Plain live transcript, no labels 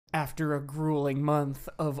After a grueling month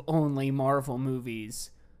of only Marvel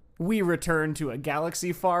movies, we return to a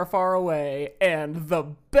galaxy far, far away and the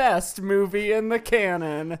best movie in the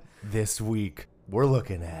canon. This week, we're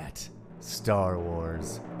looking at Star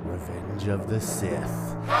Wars: Revenge of the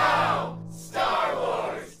Sith. How Star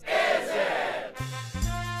Wars is it?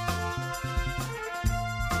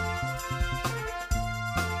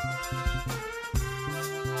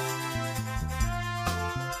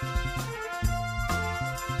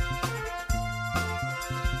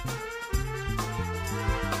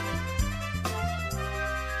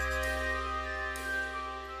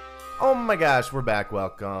 Oh my gosh, we're back.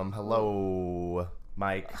 Welcome. Hello,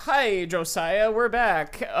 Mike. Hi, Josiah. We're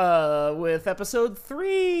back with episode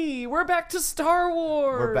 3. We're back to Star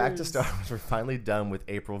Wars. We're back to Star Wars. We're finally done with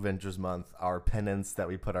April Avengers Month, our penance that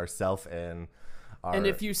we put ourselves in. And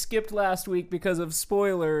if you skipped last week because of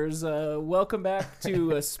spoilers, welcome back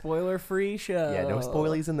to a spoiler-free show. Yeah, no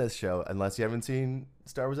spoilies in this show, unless you haven't seen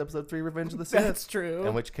Star Wars Episode 3, Revenge of the Sith. That's true.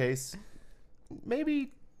 In which case,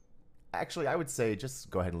 maybe... Actually, I would say just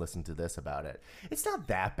go ahead and listen to this about it. It's not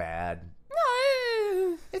that bad.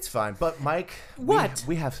 No, It's fine. But, Mike, What?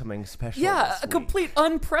 We have something special yeah, this a week. complete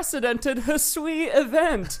unprecedented Hisui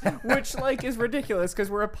event, which, is ridiculous because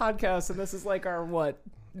we're a podcast and this is, our,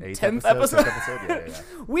 10th episode? Yeah.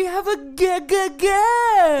 We have a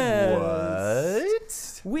guest!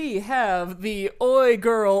 What? We have the oi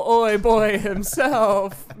girl, oi boy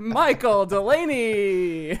himself, Michael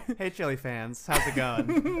DeLaney. Hey, Chili fans, how's it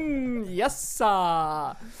going? Yes,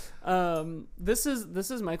 sir. This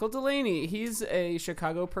is Michael DeLaney. He's a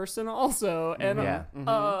Chicago person also, and Yeah.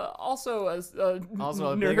 also a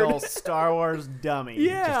Also a nerd. big old Star Wars dummy.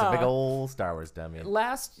 Yeah. Just a big old Star Wars dummy.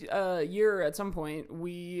 Last year, at some point,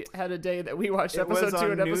 we had a day that we watched It was episode 2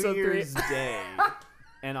 on and episode New 3. Year's Day.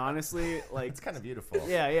 And honestly, It's kind of beautiful.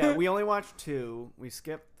 yeah, we only watched 2. We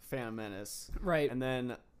skipped Phantom Menace. Right. And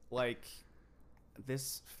then,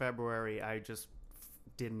 this February, I just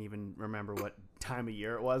didn't even remember what time of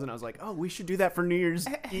year it was, and I was like, oh, we should do that for New Year's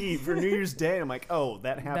Eve, for New Year's Day. I'm like, oh,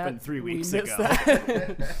 that happened 3 we weeks missed ago.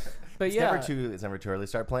 that. But It's yeah, never too early to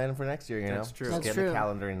start planning for next year, you know? That's true. Just That's get true. the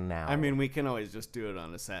calendar now. I mean, we can always just do it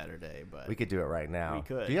on a Saturday, but we could do it right now. We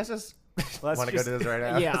could. Do you guys just Let's want to go just- do this right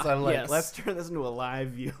now? Yeah, 'Cause I'm like, yes. let's turn this into a live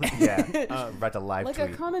viewing. yeah, about to live like tweet.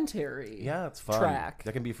 a commentary. Yeah, it's fun. track.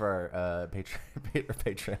 That can be for our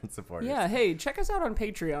Patreon supporters. Yeah, hey, check us out on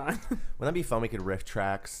Patreon. Wouldn't that be fun? We could riff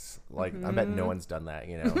tracks. I bet no one's done that,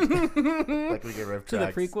 you know? We could riff To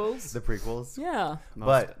the tracks. prequels? The prequels. Yeah.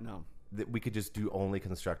 But no. We could just do only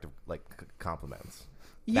constructive, compliments.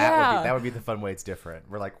 Yeah. That would be the fun way it's different.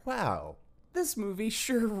 We're like, wow, This movie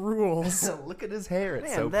sure rules. look at his hair. It's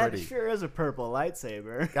Man, so that pretty. sure is a purple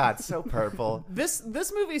lightsaber. God, so purple. This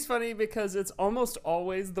movie's funny because it's almost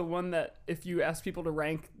always the one that if you ask people to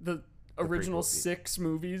rank the original prequels. 6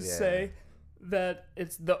 movies, Yeah. say that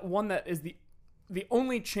it's the one that is the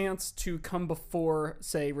only chance to come before,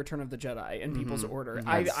 say, Return of the Jedi in people's order.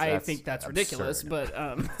 I That's think that's absurd. ridiculous, but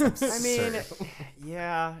I mean,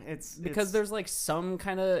 yeah, it's because there's some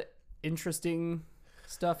kind of interesting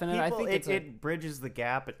stuff in it. I think it bridges the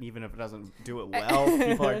gap, even if it doesn't do it well.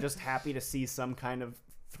 People are just happy to see some kind of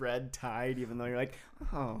thread tied, even though you're like,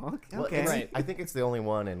 oh, okay. Well, okay. Right. I think it's the only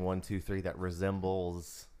one in 1, 2, 3 that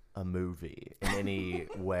resembles a movie in any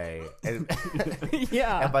way. And,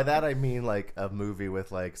 yeah. and by that I mean a movie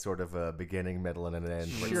with sort of a beginning, middle, and an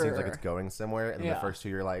end where it seems like Sure. it's going somewhere. And Yeah. the first 2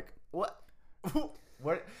 you're like, what?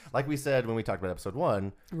 What? Like we said when we talked about episode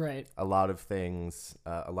 1, Right. a lot of things,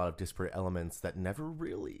 a lot of disparate elements that never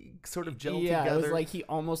really sort of gelled Yeah, together. it was like he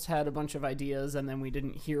almost had a bunch of ideas and then we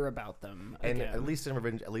didn't hear about them and again. at least in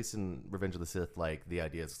Revenge of the Sith, the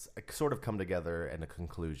ideas sort of come together in a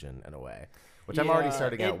conclusion in a way, which I'm already Yeah,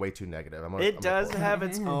 starting out way too negative. It does have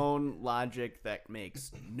its own logic that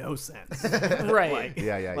makes no sense. Right.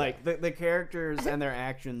 Yeah. The characters and their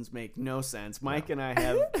actions make no sense. Mike and I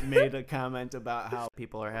have made a comment about how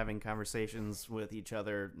people are having conversations with each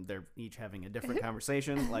other. They're each having a different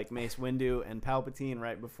conversation, like Mace Windu and Palpatine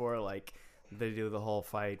right before they do the whole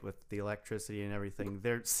fight with the electricity and everything.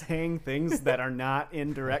 They're saying things that are not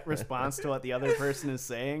in direct response to what the other person is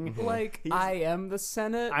saying. I am the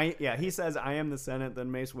Senate. He says, I am the Senate.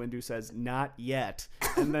 Then Mace Windu says, not yet.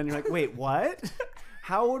 And then you're like, wait, what?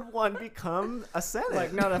 how would one become a Senate?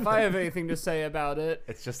 Like, not if I have anything to say about it.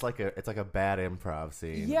 It's just like a bad improv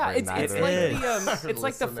scene. Yeah, where it's neither like of them the are it's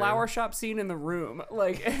like the listening. flower shop scene in The Room.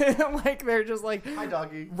 Like like they're just like Hi,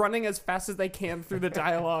 doggy. running as fast as they can through the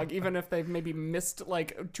dialogue, even if they've maybe missed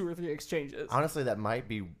like 2 or 3 exchanges. Honestly, that might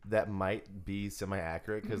be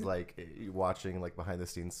semi-accurate because like watching like behind the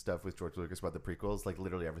scenes stuff with George Lucas about the prequels, like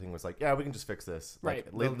literally everything was like, yeah, we can just fix this. Like,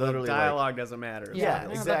 Right. literally, the like, dialogue doesn't matter. Yeah,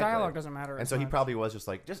 The exactly. dialogue doesn't matter. and as so he much. probably was just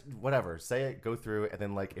like, just whatever, say it, go through it, and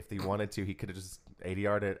then like if he wanted to, he could have just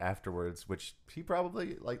ADR'd it afterwards, which he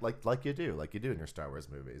probably like you do in your Star Wars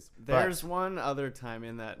movies. There's one other time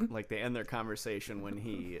in that, like, they end their conversation when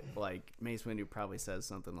he, like, Mace Windu probably says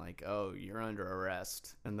something like, "Oh, you're under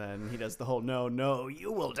arrest," and then he does the whole "No,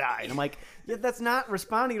 you will die," and I'm like, yeah, that's not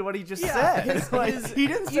responding to what he just said. Like, he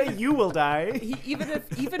didn't say "you will die." Even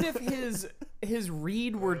if his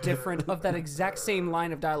read were different of that exact same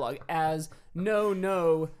line of dialogue as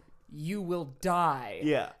 "No, you will die."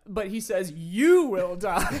 Yeah. But he says "you will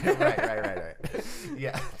die." right.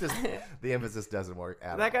 Yeah, the emphasis doesn't work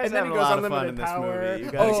at That all. guy's And then having he a goes lot of fun unlimited in this power. movie.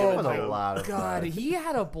 You gotta Oh, give it having to a him. lot of God, fun. he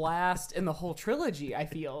had a blast in the whole trilogy. I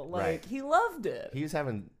feel like Right. he loved it. He was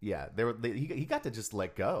having, yeah. He got to just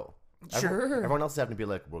let go. Sure. Everyone else is having to be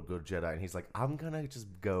like, "We're good Jedi," and he's like, "I'm gonna just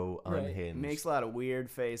go Right. unhinged." Makes a lot of weird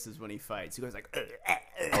faces when he fights. He goes like,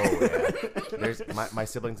 Oh yeah. There's my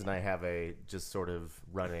siblings and I have a just sort of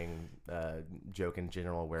running joke in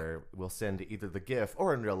general where we'll send either the GIF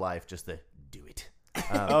or in real life just the "do it." Which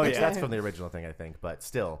yeah. that's from the original thing, I think, but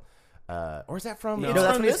still. Or is that from? No, that's it's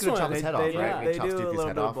from from he's this gonna chop one. his head they, off, right? When he they chops do a Dooku's little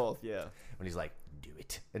head bit off. of both. Yeah. When he's like, "Do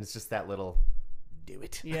it," and it's just that little "do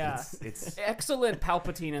it." Yeah. It's Excellent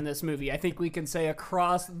Palpatine in this movie. I think we can say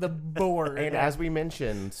across the board. and as we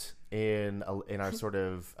mentioned in our sort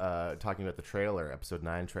of talking about the trailer, episode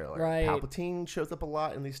 9 trailer, Right. Palpatine shows up a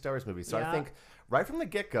lot in these Star Wars movies. So I Yeah. think right from the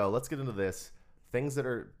get-go, let's get into this. Things that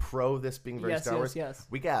are pro this being very Yes, Star yes, Wars. yes.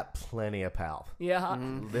 We got plenty of Palp. yeah.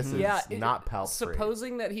 This is Yeah, not Palp-free.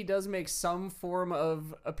 Supposing that he does make some form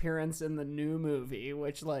of appearance in the new movie,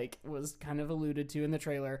 which like was kind of alluded to in the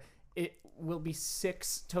trailer, it will be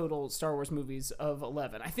 6 total Star Wars movies of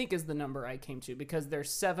 11. I think is the number I came to because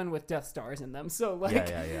there's 7 with Death Stars in them. So like,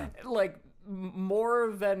 Yeah. like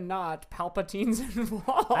more than not, Palpatine's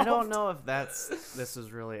involved. I don't know if this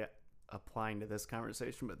is really applying to this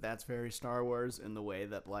conversation, but that's very Star Wars in the way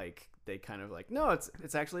that like they kind of like, no,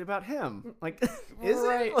 it's actually about him. Like, is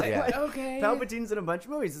Right. it? Like, Yeah. like, Okay. Palpatine's in a bunch of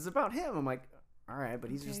movies. It's about him. I'm like, all right, but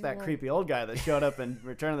he's just Okay, that well- creepy old guy that showed up in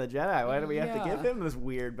Return of the Jedi. Why do we have to Yeah. give him this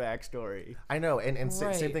weird backstory? I know, and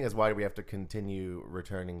Right. same thing as why do we have to continue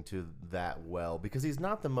returning to that well? Because he's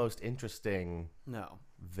not the most interesting No.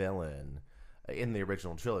 villain in the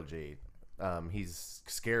original trilogy. He's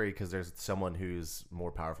scary because there's someone who's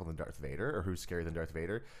more powerful than Darth Vader, or who's scarier than Darth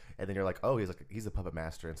Vader, and then you're like, oh, he's a puppet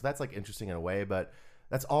master, and so that's like interesting in a way. But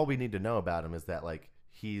that's all we need to know about him is that like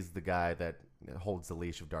he's the guy that holds the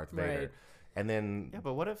leash of Darth Vader, Right. and then Yeah,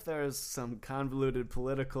 but what if there's some convoluted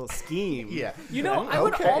political scheme? yeah, You know, I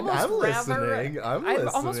would Okay, almost I'm rather. listening. I'm I'd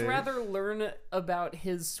almost listening. rather learn about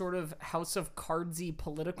his sort of House of Cardsy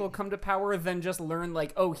political come to power than just learn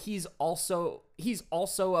like, oh, he's also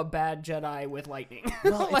a bad Jedi with lightning.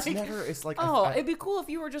 Well, Like, it's like oh, it'd be cool if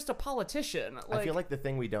you were just a politician. I feel like the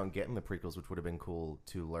thing we don't get in the prequels, which would have been cool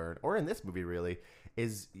to learn, or in this movie really,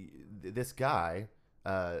 is this guy,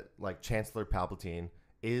 like Chancellor Palpatine,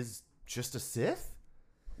 is just a Sith.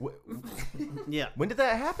 Yeah. When did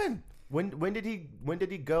that happen? When did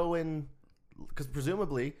he go and? Because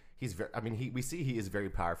presumably he's very. I mean, we see he is very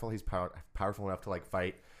powerful. He's powerful enough to like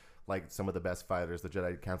fight like some of the best fighters the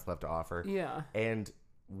Jedi Council have to offer. Yeah. And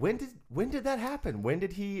when did that happen?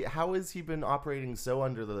 How has he been operating so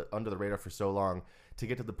under the radar for so long to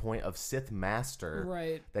get to the point of Sith Master?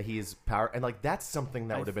 Right. That he is power, and like that's something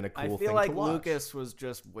that would have been a cool I thing feel like to watch. Lucas was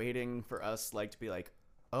just waiting for us like to be like,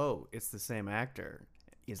 oh, it's the same actor.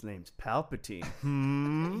 His name's Palpatine.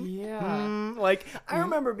 Yeah. Like, I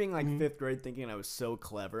remember being like 5th grade thinking I was so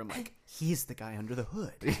clever. I'm like, he's the guy under the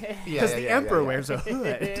hood. Because the Emperor wears a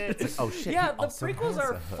hood. Oh shit! Yeah, he the also prequels has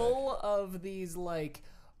are a hood. full of these like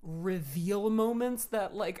reveal moments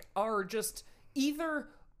that like are just either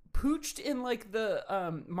pooched in like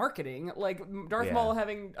the marketing, like Darth Yeah. Maul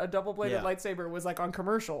having a double-bladed Yeah. lightsaber was like on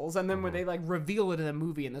commercials, and then when they like reveal it in a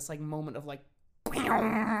movie in this like moment of like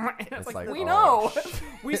and it's like, like, we oh, know.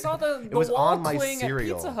 We saw the It was wall on my cling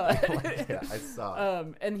cereal. at Pizza Hut. Yeah, I saw.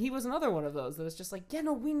 And he was another one of those that was just like, yeah,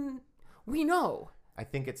 no, we know. I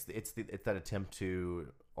think it's that attempt to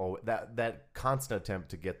that constant attempt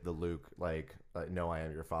to get the Luke like no, I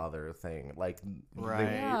am your father thing, like Right.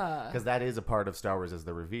 Yeah. because that is a part of Star Wars is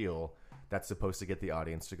the reveal that's supposed to get the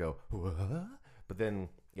audience to go, what? But then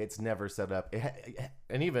it's never set up.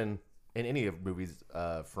 And even in any of movies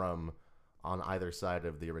from on either side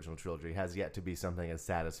of the original trilogy has yet to be something as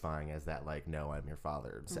satisfying as that, like, no, I'm your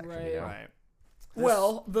father section. Right. You know? Right.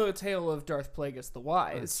 Well, the tale of Darth Plagueis the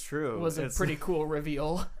Wise It's true. was a pretty cool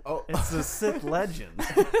reveal. Oh, It's a Sith legend.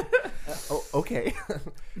 oh, okay.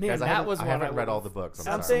 Man, Guys, that was I one haven't read would've- all the books. I'm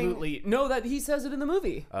Something- sorry. Absolutely. No, that he says it in the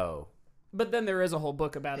movie. Oh, But then there is a whole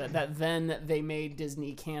book about it that then they made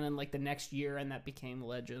Disney canon like the next year, and that became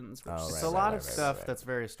Legends. Which Oh, is right, So a lot of right, stuff right. that's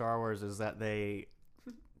very Star Wars is that they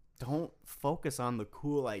don't focus on the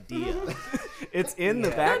cool idea. It's in the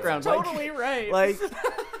background. totally right.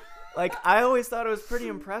 Like I always thought it was pretty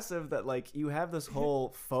impressive that like you have this whole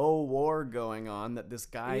faux war going on that this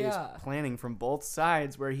guy Yeah. is planning from both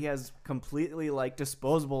sides, where he has completely like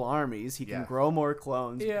disposable armies. He can Yeah. grow more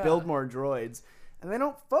clones, Yeah. build more droids. And they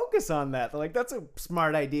don't focus on that. They're like, that's a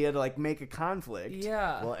smart idea to like make a conflict.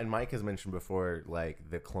 yeah. well, and Mike has mentioned before, like,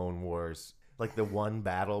 the Clone Wars, like, the one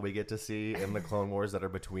battle we get to see in the Clone Wars that are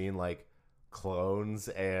between, like, clones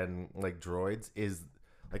and, like, droids is,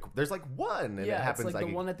 like, there's, like, one, and yeah, it happens, it's like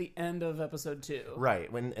the one at the end of episode 2. right,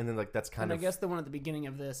 and then, like, that's kind And I of... guess the one at the beginning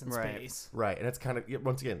of this in Right. space. Right, and it's kind of,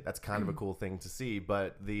 once again, that's kind of a cool thing to see,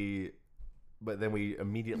 but then we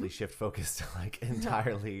immediately shift focus to, like,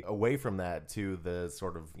 entirely away from that to the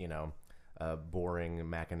sort of, you know, boring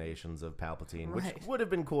machinations of Palpatine, which Right. would have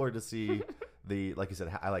been cooler to see. The, like you said,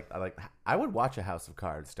 I would watch a House of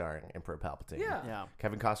Cards starring Emperor Palpatine. Yeah. Yeah.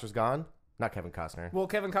 Kevin Costner's gone. Not Kevin Costner. Well,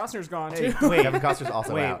 Kevin Costner's gone Hey, too. wait, Kevin Costner's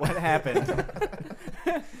also wait, out. what happened?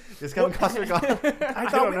 Is Kevin Costner gone? I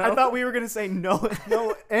thought we were gonna say no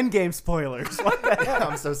Endgame spoilers. What the heck?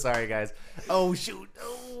 I'm so sorry, guys. Oh shoot!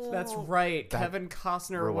 Oh. That's right. Kevin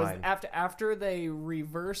Costner Rewind. was after they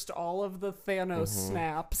reversed all of the Thanos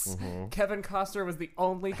snaps. Kevin Costner was the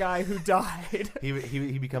only guy who died.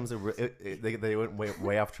 He becomes they went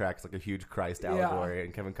way off track. It's like a huge Christ allegory,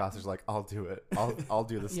 and Kevin Costner's like, I'll do it. I'll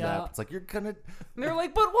do the snap. Yeah. It's like, you're gonna, And they're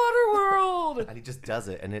like, but Waterworld. and he just does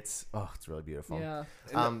it, and it's really beautiful. Yeah.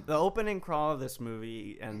 The opening crawl of this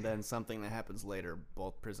movie and then something that happens later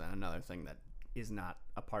both present another thing that is not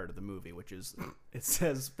a part of the movie, which is it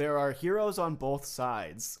says there are heroes on both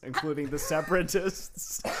sides, including the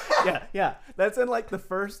separatists. yeah, that's in like the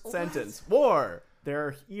first sentence. War.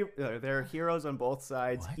 There are heroes on both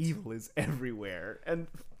sides. What? Evil is everywhere. And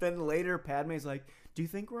then later, Padme's like, "Do you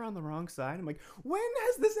think we're on the wrong side?" I'm like, "When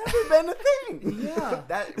has this ever been a thing?" Yeah.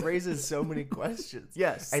 That raises so many questions.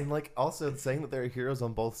 Yes. And like also saying that there are heroes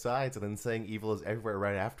on both sides and then saying evil is everywhere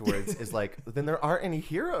right afterwards is like, then there aren't any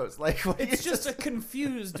heroes. Like, what, It's just a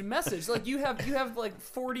confused message. Like you have like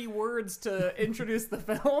 40 words to introduce the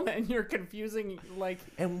film, and you're confusing like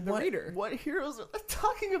and the what, reader. what heroes are they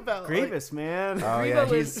talking about? Grievous, man. Oh,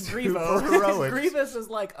 Grievous yeah, is he's Grievous. super heroic. Grievous is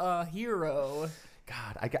like a hero.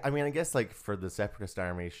 God, I mean, I guess like for the Separatist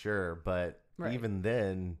army, sure, but Right. even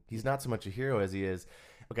then, he's not so much a hero as he is.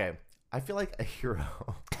 Okay, I feel like a hero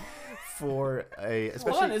for a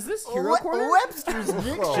especially. Hold on, is this hero corner? Webster's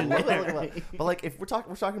Dictionary. But like, if we're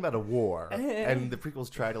talking about a war, and the prequels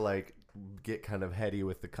try to like get kind of heady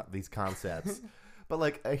with these concepts. But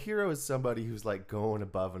like a hero is somebody who's like going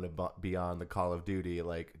above and beyond the Call of Duty,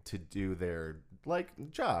 like to do their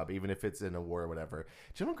like job, even if it's in a war or whatever.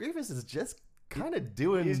 General Grievous is just kind of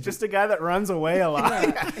doing. He's just a guy that runs away a lot.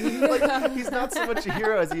 like, he's not so much a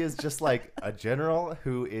hero as he is just like a general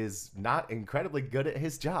who is not incredibly good at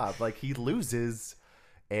his job. Like he loses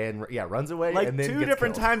and runs away. Like and then two gets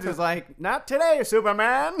different killed. times, he's like, "Not today,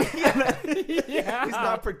 Superman." Yeah. He's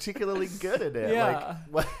not particularly good at it. Yeah.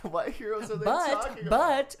 Like what heroes are they talking about?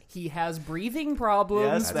 But he has breathing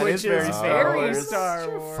problems, Yes, that which is very is Star very Wars. Star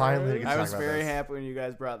Sure, Wars. finally get to I talk was about very this. happy when you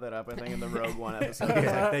guys brought that up. I think in the Rogue One episode, I was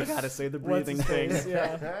like, they gotta say the breathing What's his thing. face?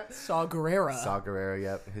 Yeah. Saw Gerrera. Saw Gerrera,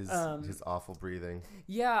 yep, his awful breathing.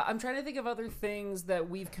 Yeah, I'm trying to think of other things that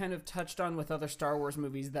we've kind of touched on with other Star Wars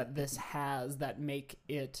movies that this has that makes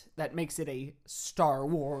it a Star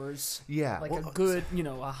Wars. Yeah, Like well, a good,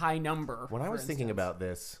 a high number. When I for was thinking instance. about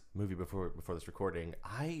this movie before this recording,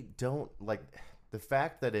 I don't like the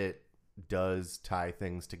fact that it does tie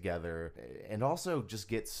things together and also just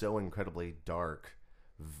get so incredibly dark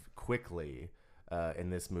quickly in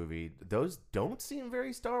this movie. Those don't seem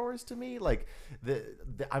very Star Wars to me. Like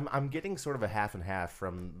I'm getting sort of a half and half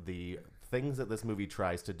from the things that this movie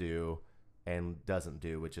tries to do and doesn't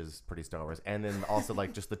do, which is pretty Star Wars, and then also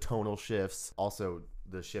like just the tonal shifts, also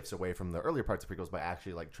the shifts away from the earlier parts of prequels by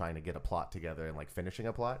actually like trying to get a plot together and like finishing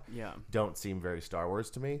a plot. Yeah. Don't seem very Star Wars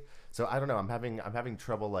to me. So I don't know. I'm having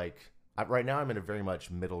trouble like right now I'm in a very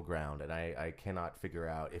much middle ground, and I cannot figure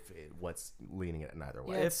out what's leaning it in either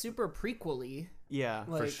way. Yeah, it's super prequel-y. Yeah,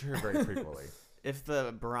 Like- For sure, very prequel-y. if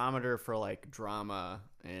the barometer for like drama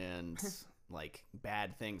and like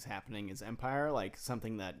bad things happening is Empire, like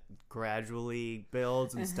something that gradually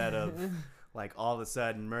builds instead of like all of a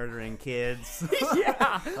sudden murdering kids.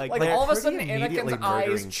 Yeah, Like, like they're all of a sudden pretty immediately Anakin's eyes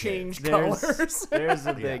murdering change there's colors. there's a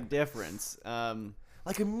Yeah. big difference.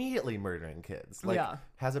 Like immediately murdering kids. Like Yeah.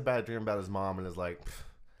 has a bad dream about his mom and is like,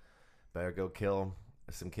 better go kill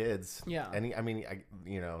some kids. Yeah. And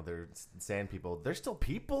they're sand people. They're still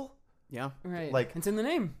people. Yeah. Right, Like- it's in the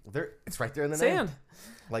name. It's right there in the Sand. name.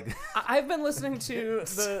 Like I've been listening to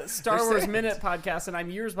the Star They're Wars sand. Minute podcast, and I'm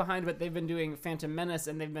years behind, but they've been doing Phantom Menace,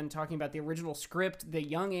 and they've been talking about the original script. The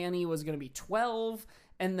young Annie was going to be 12,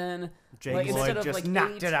 and then Jake like, Lloyd instead of just like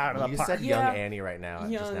knocked 8, it out of the you park. said Yeah. young Annie right now.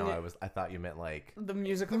 Just Young- now I thought you meant like the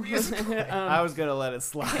musical. I was gonna let it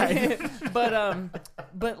slide.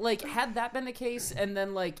 But like, had that been the case, and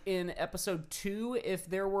then like in episode 2, if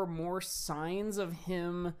there were more signs of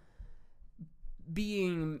him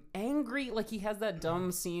being angry, like he has that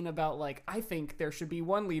dumb scene about like, I think there should be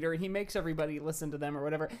one leader, and he makes everybody listen to them or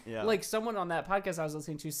whatever. Yeah. Like someone on that podcast I was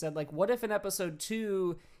listening to said like, what if in episode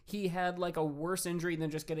 2 he had like a worse injury than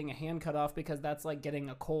just getting a hand cut off, because that's like getting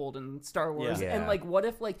a cold in Star Wars. Yeah. And Yeah. like, what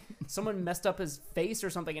if like someone messed up his face or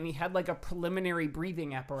something, and he had like a preliminary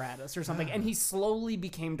breathing apparatus or something, and he slowly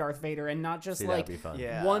became Darth Vader, and not just see, like that'd be fun.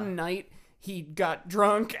 Yeah. one night he got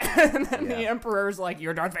drunk and then the Yeah. Emperor's like,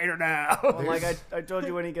 you're Darth Vader now. Well, like I told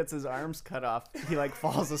you, when he gets his arms cut off, he like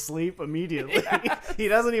falls asleep immediately. He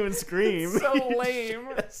doesn't even scream. So lame.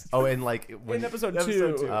 Oh, and like In episode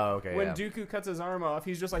Episode 2, two. Oh, okay. when yeah. Dooku cuts his arm off,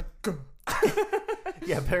 he's just like, "Gah."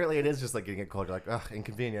 Yeah, apparently it is just like getting a cold. You're like, ugh,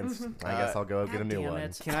 inconvenience. I guess I'll go get a new damn one.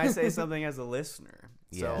 it. Can I say something as a listener?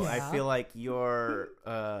 So Yes. I Yeah. feel like your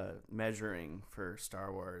measuring for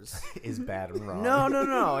Star Wars. Is bad and wrong.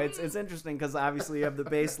 No. It's interesting because obviously you have the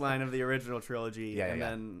baseline of the original trilogy, Yeah, and yeah.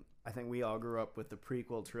 then I think we all grew up with the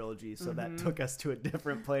prequel trilogy, so that took us to a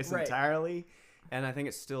different place Right. entirely. And I think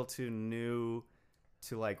it's still too new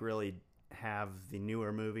to like really have the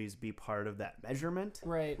newer movies be part of that measurement.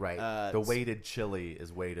 Right. Right. The weighted chili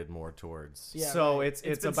is weighted more towards. Yeah, So right. it's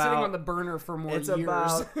been about sitting on the burner for more it's years.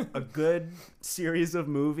 about a good series of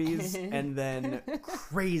movies and then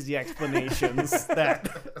crazy explanations that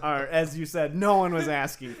are, as you said, no one was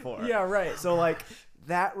asking for. Yeah, right. So like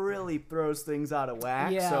that really throws things out of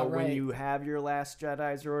whack. Yeah, So when right. you have your Last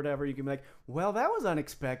Jedis or whatever, you can be like, well, that was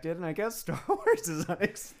unexpected, and I guess Star Wars is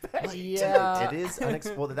unexpected. Yeah. It is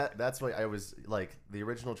unexplored. That's why I was like, the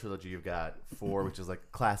original trilogy. You've got 4, which is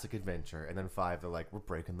like classic adventure, and then 5, they're like, we're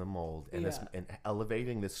breaking the mold and Yeah. and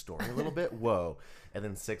elevating this story a little bit. Whoa! And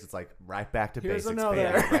then 6, it's like right back to Here's basics, another.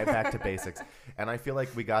 baby. Right back to basics. And I feel like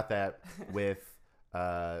we got that with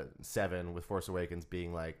 7, with Force Awakens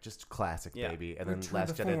being like just classic, Yeah. baby, and then Return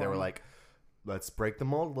Last to Jedi, they were form. like, let's break the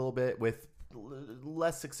mold a little bit with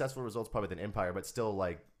less successful results probably than Empire, but still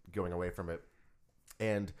like going away from it.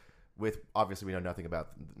 And with, obviously we know nothing about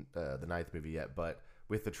the 9th movie yet, but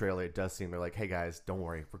with the trailer it does seem they're like, hey guys, don't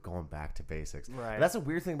worry, we're going back to basics. Right. And that's a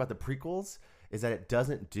weird thing about the prequels, is that it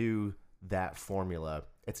doesn't do that formula.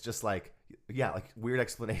 It's just like, yeah, like weird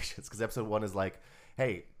explanations, because episode 1 is like,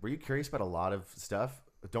 hey, were you curious about a lot of stuff?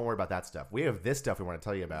 Don't worry about that stuff. We have this stuff we want to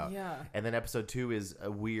tell you about. Yeah. And then episode 2 is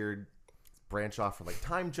a weird branch off from like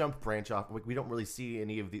time jump branch off. We don't really see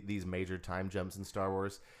any of these major time jumps in Star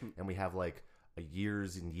Wars, and we have like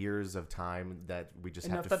years and years of time that we just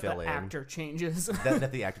Enough have to that fill the in. actor changes.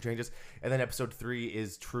 that the actor changes, and then episode 3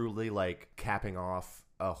 is truly like capping off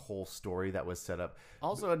a whole story that was set up.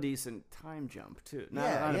 Also a decent time jump too.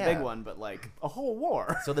 Not a Yeah. big one, but like a whole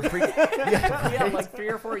war. So the yeah, Yeah, like 3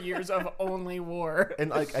 or 4 years of only war, and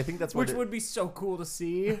like I think that's what which would be so cool to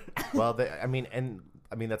see. well, I mean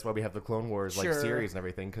that's why we have the Clone Wars like Sure. series and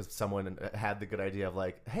everything, because someone had the good idea of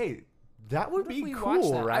like, hey, that would What if be we watch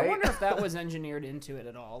cool, that? right? I wonder if that was engineered into it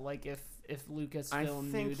at all. Like if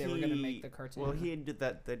Lucasfilm knew they were going to make the cartoon. Well, he did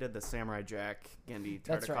that. They did the Samurai Jack Genndy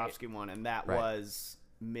That's right. Tartakovsky one, and that Right. was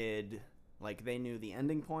mid. Like they knew the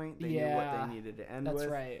ending point. They knew what Yeah, they needed to end that's with.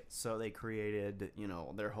 right. So they created,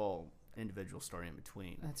 their whole individual story in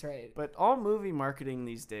between. That's right. But all movie marketing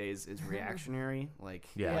these days is reactionary. Like,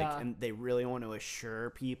 Yeah. Yeah. and they really want to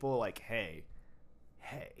assure people, like, hey,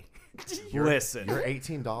 listen, You're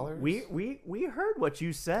 $18. we heard what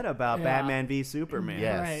you said about Yeah. Batman v Superman.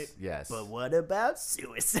 Yes, Right. yes. But what about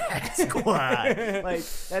Suicide Squad? Like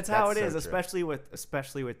that's how That's it is, so true.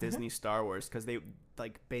 especially with Disney Star Wars, because they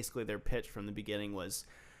like basically their pitch from the beginning was,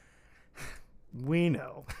 we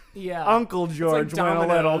know. Yeah. Uncle George went a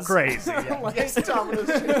little Domino's. crazy. Like- Yes, Domino's.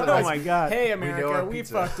 Oh my god. Hey, know America, our we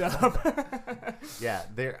pizza. fucked up. Yeah,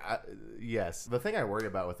 there. Yes, the thing I worry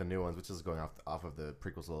about with the new ones, which is going off of the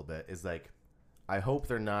prequels a little bit, is like, I hope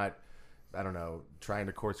they're not, I don't know, trying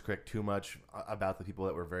to course correct too much about the people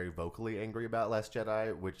that were very vocally angry about Last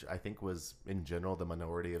Jedi, which I think was in general the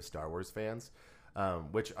minority of Star Wars fans,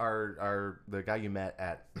 which are the guy you met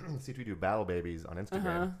at C3Do Battle Babies on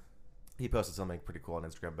Instagram. He posted something pretty cool on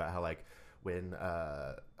Instagram about how like when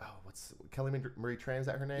what's Kelly Marie Tran, is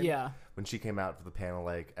that her name? Yeah. When she came out for the panel,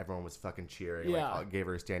 like everyone was fucking cheering, Yeah. like gave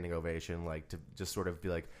her a standing ovation, like to just sort of be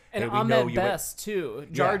like, And hey, we know Ahmed you went. Best too,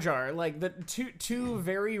 Jar Jar, like the two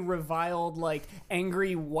very reviled, like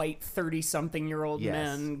angry white 30-something-year-old Yes.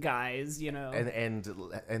 men guys, you know. And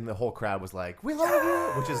the whole crowd was like, we love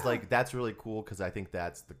you, which is like, that's really cool because I think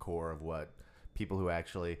that's the core of what people who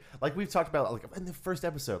actually, like we've talked about like in the first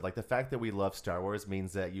episode, like the fact that we love Star Wars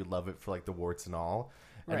means that you love it for like the warts and all,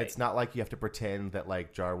 and Right. it's not like you have to pretend that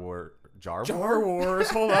like Jar Wars,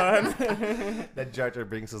 Hold on. that Jar Jar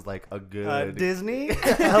Binks is like a good Disney?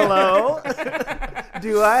 Hello?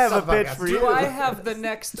 Do I have a Some pitch podcast. for you? Do I have the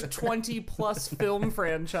next 20+ film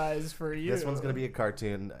franchise for you? This one's gonna be a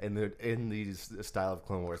cartoon in the style of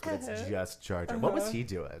Clone Wars, but it's just Jar Jar. What was he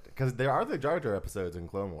doing? Because there are the Jar Jar episodes in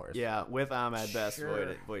Clone Wars. Yeah, with Ahmed Best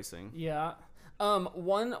Sure. voicing. Yeah.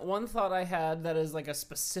 One thought I had that is like a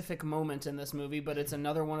specific moment in this movie, but it's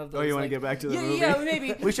another one of those. Oh, you want to like, get back to the yeah, movie? Yeah,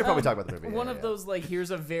 maybe. We should probably talk about the movie. One Yeah, of yeah. those like, here's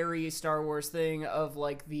a very Star Wars thing of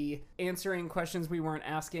like the answering questions we weren't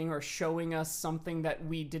asking or showing us something that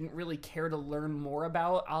we didn't really care to learn more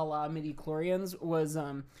about, a la midi-chlorians, was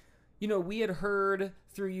you know, we had heard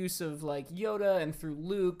through use of like Yoda and through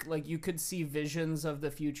Luke, like you could see visions of the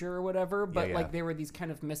future or whatever, but yeah. like they were these kind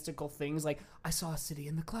of mystical things, like I saw a city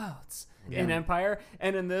in the clouds in Empire,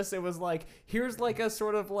 and in this it was like, here's like a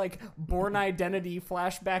sort of like Born Identity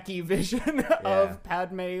flashbacky vision of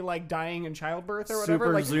Padme like dying in childbirth or whatever.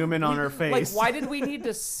 Super Like, zoom in on her face. Like, why did we need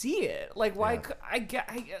to see it? Like, why? Yeah.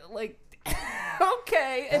 I like.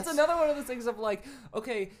 Okay, it's another one of those things of like,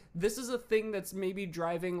 okay, this is a thing that's maybe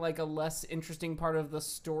driving like a less interesting part of the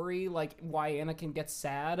story, like why Anakin gets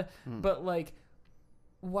sad, but like,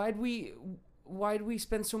 why'd we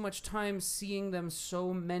spend so much time seeing them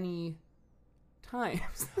so many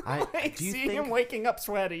times? Like, do you seeing think- him waking up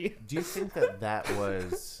sweaty. Do you think that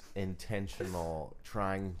was intentional,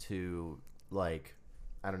 trying to like,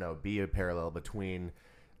 I don't know, be a parallel between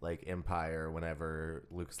like Empire, whenever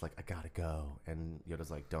Luke's like, I gotta go, and Yoda's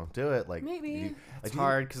like, don't do it. Like, Maybe. It's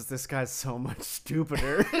hard because this guy's so much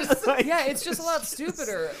stupider. It's like- Yeah, it's just a lot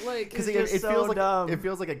stupider. Like, because It's it, just it so feels like dumb. it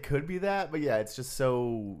feels like it could be that, but yeah, it's just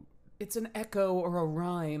so. it's an echo or a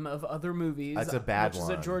rhyme of other movies. That's a bad which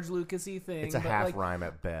one. is a George Lucas-y thing. It's a but, half like, rhyme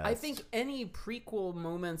at best. I think any prequel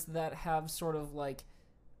moments that have sort of like,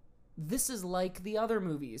 this is like the other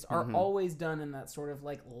movies, are always done in that sort of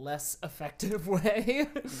like less effective way.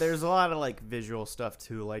 There's a lot of like visual stuff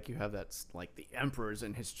too. Like you have that like the Emperor's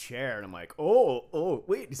in his chair, and I'm like, oh,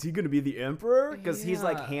 wait, is he gonna be the Emperor? Because he's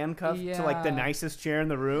like Yeah, handcuffed to like the yeah. nicest chair in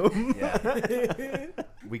the room. Yeah.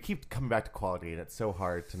 We keep coming back to quality, and it's so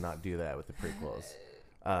hard to not do that with the prequels.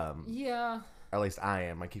 Yeah. Or at least I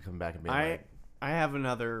am. I keep coming back and being like, I have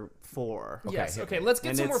another 4. Okay, Yes. hit Okay. me. Let's get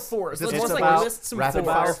And some more it's- fours. it's Let's just like about list some rapid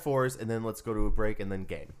fours. fire fours, and then let's go to a break, and then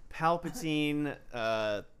game. Palpatine,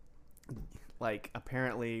 like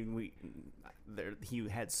apparently he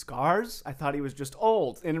had scars. I thought he was just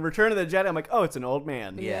old. In Return of the Jedi, I'm like, oh, it's an old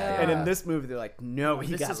man. Yeah. And in this movie, they're like, no,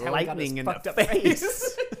 he This got is how he got his lightning in fucked the up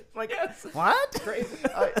face. I'm like, what? Great.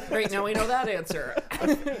 Great. Now we know that answer.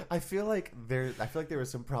 I feel like there was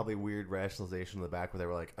some probably weird rationalization in the back where they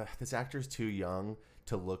were like, this actor's too young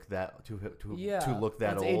to look that to look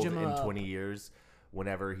that let's age old him in up. 20 years.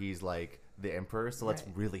 Whenever he's like the Emperor, so let's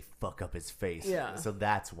really fuck up his face. Yeah. So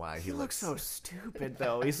that's why He looks so stupid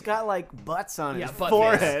though. He's got like butts on his butt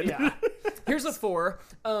forehead. face, yeah. Here's a 4.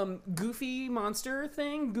 Goofy monster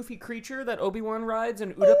thing, goofy creature that Obi-Wan rides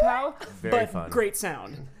in Utapau. Very but fun. Great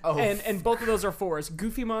sound. Oh. And both of those are 4s.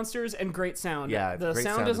 Goofy monsters and great sound. Yeah, the great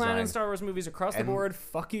sound sound design in design. Star Wars movies across the And- board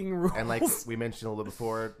fucking rules. And like we mentioned a little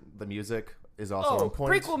before, the music is also on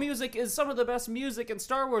point. prequel music is some of the best music in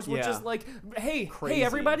Star Wars, which Yeah. is like, hey, Crazy.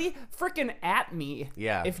 everybody, frickin' at me.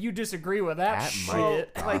 Yeah. If you disagree with that At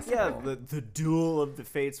shit. Mike. Like the duel of the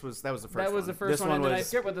fates was the first one. That was the first This one, and then I was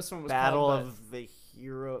forget what this one was Battle called. of the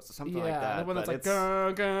Heroes, something yeah, like that. the one that's but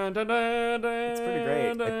like, it's it's pretty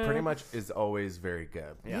great. It pretty much is always very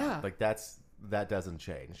good. Yeah. Like that's that doesn't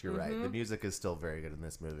change. You're right. The music is still very good in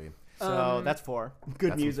this movie. So that's 4.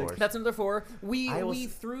 Good That's music. 4. That's another 4. We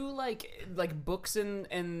threw like books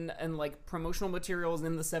and like promotional materials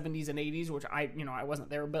in the 70s and 80s, which I wasn't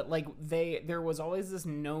there, but like there was always this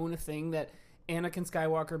known thing that Anakin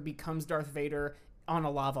Skywalker becomes Darth Vader on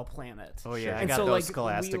a lava planet. Oh yeah, I And got so those like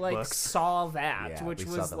Scholastic we like books. saw that, Yeah, which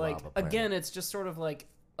we saw was the like lava planet. again, it's just sort of like,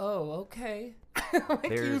 oh, okay.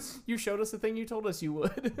 Like you showed us the thing you told us you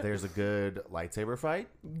would. There's a good lightsaber fight.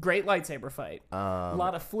 Great lightsaber fight. A Um,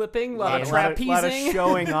 lot of flipping, a lot of A lot of trapezing.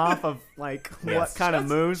 showing off of like what Yes. kind of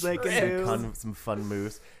moves they can do. some fun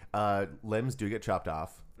moves. Limbs do get chopped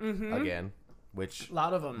off again, which A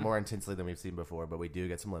lot of them. more intensely than we've seen before, but we do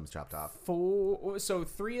get some limbs chopped off.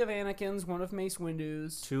 3 of Anakin's, 1 of Mace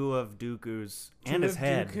Windu's, 2 of Dooku's 2 and his of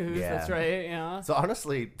head. Dooku's, Yeah. That's right. Yeah. So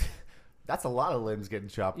honestly, that's a lot of limbs getting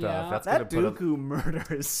chopped Yeah. off. That's That gonna put Dooku murder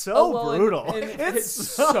is so Oh, well, and- brutal. and it's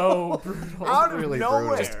so brutal. out of really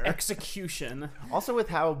nowhere. brutal. Execution. also with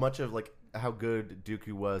how much of like how good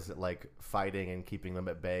Dooku was at like fighting and keeping them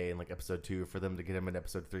at bay in like episode 2, for them to get him in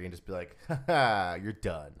episode 3 and just be like, haha, you're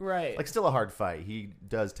done. Right. Like still a hard fight. He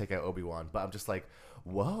does take out Obi-Wan, but I'm just like,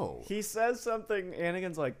 whoa. He says something.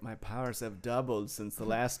 Anakin's like, "My powers have doubled since the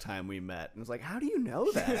last time we met." And it's like, how do you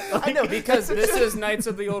know that? I know, because this is Knights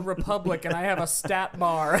of the Old Republic and I have a stat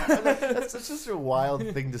bar. That's just a wild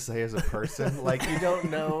thing to say as a person. Like you don't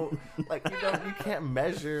know, like you can't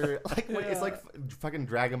measure. Like it's like fucking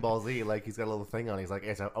Dragon Ball Z. Like he's got a little thing on. He's like,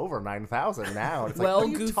 it's over 9,000 now. And it's like, Well, what are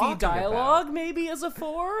you goofy talking dialogue about? maybe is a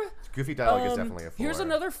 4. Goofy dialogue is definitely a 4. Here's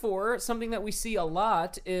another 4. Something that we see a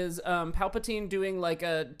lot is Palpatine doing like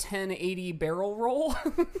a 1080 barrel roll.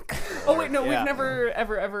 Oh wait, no, Yeah. we've never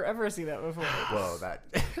ever seen that before. Whoa, that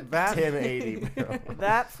That 1080.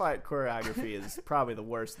 that fight choreography is probably the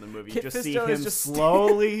worst in the movie. You Kit just see Fisto is him just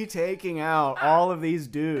slowly taking out all of these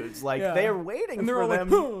dudes. Like Yeah. they're waiting And they're for all them.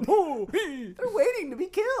 like, oh, he. They're waiting to be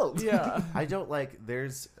killed. Yeah. I don't like.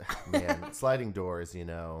 There's man sliding doors. You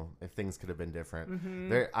know, if things could have been different.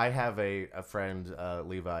 There, I have a friend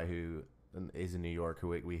Levi who is in New York. Who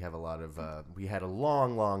we have a lot of. We had a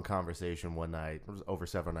long conversation one night. It was over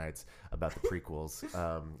several nights about the prequels.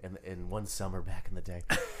 In one summer back in the day,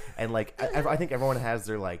 and like I think everyone has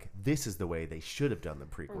their like, this is the way they should have done the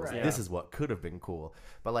prequels. Right. This is what could have been cool.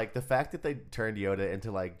 But like the fact that they turned Yoda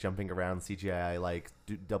into like jumping around CGI like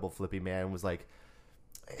double flippy man was like.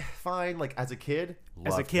 Fine, like as a kid,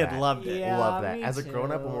 As a loved kid, that. loved it. Yeah, Love that. me As a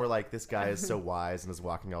grown up, when too. we're like, this guy is so wise and is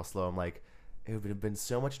walking all slow, I'm like, it would have been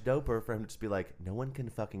so much doper for him to just be like, no one can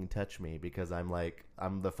fucking touch me because I'm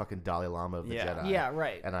the fucking Dalai Lama of the Yeah. Jedi. Yeah,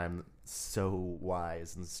 right. And I'm so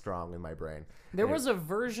wise and strong in my brain. There And was a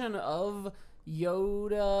version of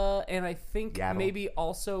Yoda and I think Yaddle. maybe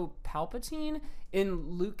also Palpatine in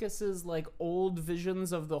Lucas's like old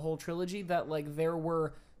visions of the whole trilogy that like there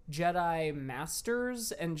were Jedi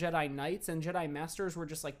Masters and Jedi Knights, and Jedi Masters were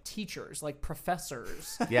just like teachers, like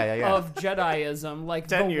professors Yeah. of Jediism, like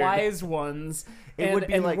the Tenured. wise ones, It and, would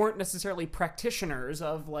be and like- weren't necessarily practitioners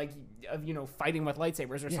of fighting with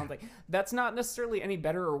lightsabers or something. That's not necessarily any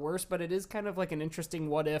better or worse, but it is kind of like an interesting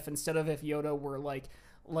what if instead of if Yoda were like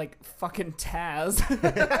fucking Taz.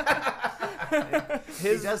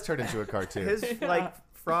 he does turn into a cartoon. His like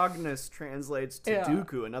frogness translates to Yeah.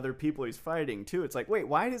 Dooku and other people he's fighting too. It's like, wait,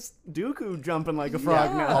 why does Dooku jumping like a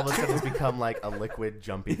frog Yeah. now? all of a sudden it's become like a liquid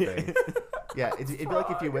jumpy thing. Yeah, it'd be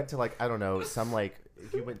like if you went to like, I don't know,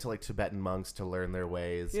 if you went to like Tibetan monks to learn their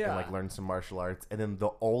ways and Yeah. like learn some martial arts, and then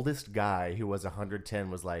the oldest guy who was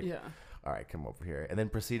 110 was like, Yeah. all right, come over here, and then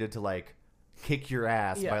proceeded to like kick your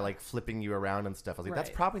ass Yeah. by like flipping you around and stuff. I was like, that's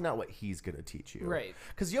Right. probably not what he's gonna teach you, Right.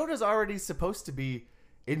 Because Yoda's already supposed to be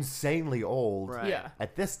insanely old Right. Yeah.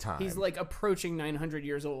 at this time. He's like approaching 900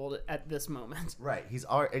 years old at this moment. right. He's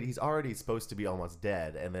already supposed to be almost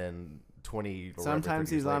dead, and then 20. Or Sometimes whatever, 30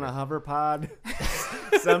 he's years on a later. hover pod.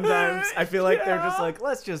 Sometimes I feel like they're just like,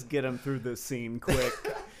 let's just get him through this scene quick.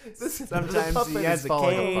 The Sometimes puppet he is has a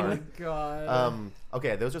falling cane. apart. God.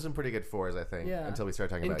 Okay, those are some pretty good 4s, I think. Yeah. Until we start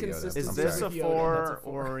talking about Yoda. Inconsistent. Is I'm this sorry. a Yoda, 4 that's a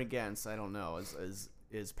 4. or against? I don't know.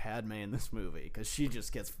 Is Padme in this movie? Because she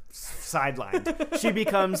just gets sidelined. She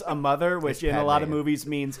becomes a mother, which It's in a lot of Padme. movies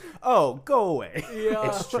means, oh, go away. Yeah.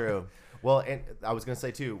 It's true. Well, and I was gonna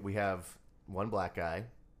say too, we have one black guy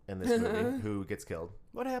in this movie who gets killed,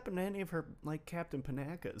 What happened to any of her like Captain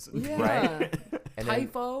Panakas? Yeah. right? And then,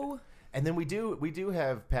 Typho. and then we do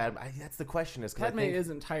have Padme. That's the question is 'cause Padme I think, is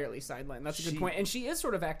entirely sidelined. That's a good she- point. And she is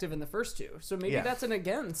sort of active in the first 2. So maybe Yeah. that's an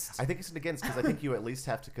against. I think it's an against because I think you at least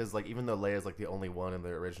have to, because like even though Leia's like the only one in the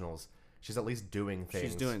originals, she's at least doing things.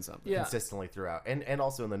 She's doing something. Yeah. consistently throughout, and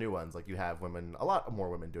also in the new ones, like you have women, a lot more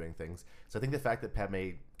women doing things. So I think the fact that Padme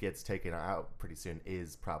gets taken out pretty soon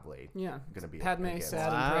is probably Yeah. going to be Padme against.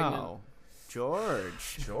 sad and pregnant. Wow.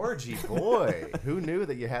 George. Georgie boy, who knew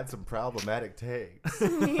that you had some problematic takes?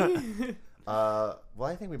 Well,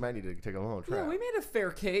 I think we might need to take a little Yeah, track. we made a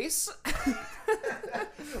fair case.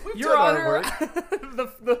 We've Your done our Honor,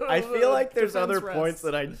 work. I feel like there's defense other rests. points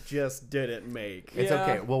that I just didn't make. It's Yeah.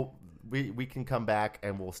 okay. Well, we can come back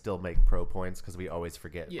and we'll still make pro points because we always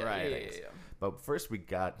forget. Yeah, Right. yeah. But first, we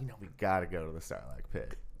got to go to the Starlight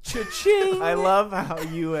Pit. Cha-ching! I love how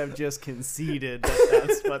you have just conceded that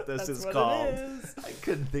that's what this That's is what called. It is.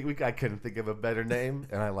 I couldn't think of a better name,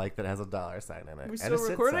 and I like that it has a dollar sign in it. We and still a Sith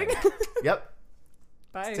recording? sign. Yep.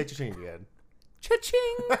 Bye. Say cha-ching again.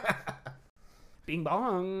 Cha-ching! Bing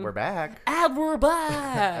bong. We're back. And we're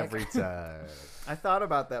back. Every time. I thought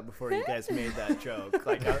about that before you guys made that joke.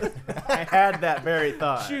 Like I had that very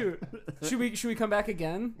thought. Shoot. Should we come back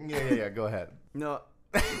again? Yeah. Go ahead. No,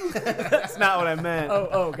 that's not what I meant.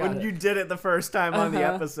 Oh, got when it. you did it the first time on the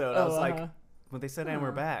Uh-huh. episode, I was like, uh-huh. when they said "and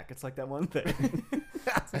we're back," it's like that one thing.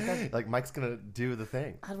 Like Mike's gonna do the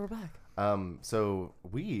thing. And we're back. So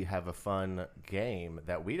we have a fun game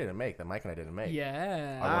that we didn't make, that Mike and I didn't make.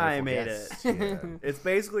 Yeah. Our I wonderful made guests it. here. It's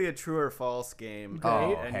basically a true or false game.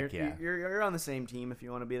 Oh, and heck yeah. you're on the same team if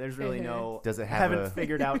you want to be. There's really no. Does it have haven't a-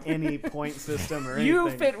 figured out any point system or anything. You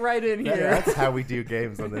fit right in here. That's how we do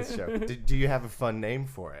games on this show. Do you have a fun name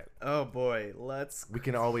for it? Oh boy, We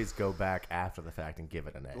can always go back after the fact and give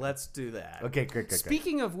it a name. let's do that. Okay, good.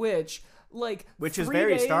 Speaking of which, like, Which is 3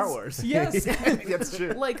 very days- Star Wars. Yes, That's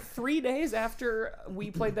true. Like 3 days after we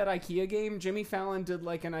played that IKEA game, Jimmy Fallon did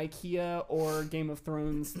like an IKEA or Game of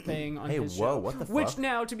Thrones thing on Hey, his whoa, show. what the Which fuck?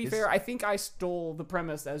 now, to be Is- fair, I think I stole the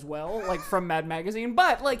premise as well, like from Mad Magazine.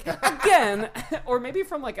 But like again, or maybe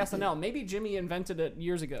from like SNL. Maybe Jimmy invented it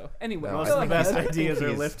years ago. Anyway, No, Most go of the ahead. best ideas are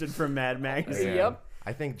he's- lifted from Mad Magazine. Yep.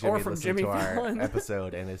 I think Jimmy from listened Jimmy to our Fallon.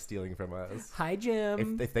 episode and is stealing from us. Hi,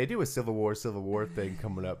 Jim. If they do a Civil War thing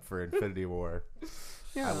coming up for Infinity War,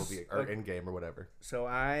 Yeah. I will be, or Endgame or whatever. So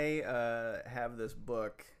I have this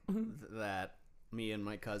book that me and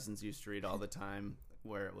my cousins used to read all the time,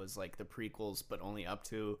 where it was like the prequels, but only up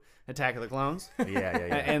to Attack of the Clones. Yeah.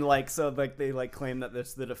 And like, so like they like claim that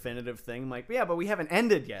that's the definitive thing. I'm like, yeah, but we haven't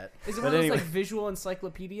ended yet. Is it But one of those anyway, like visual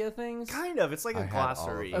encyclopedia things? kind of? It's like I a had all of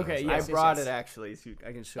glossary. those. Okay, I yes, brought yes. it actually. So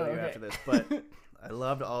I can show Oh, you okay. after this, but. I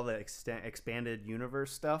loved all the expanded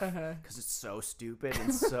universe stuff because it's so stupid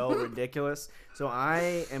and so ridiculous. So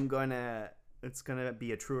I am it's gonna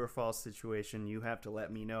be a true or false situation. You have to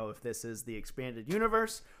let me know if this is the expanded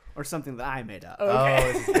universe or something that I made up.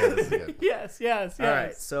 Okay. Oh, this is good. Yes. All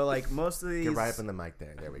right. So like most of these, Get right up in the mic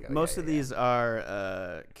there. There we go. most Yeah, of yeah. these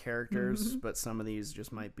are characters, but some of these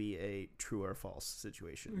just might be a true or false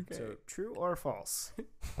situation. Okay. So true or false.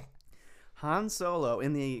 Han Solo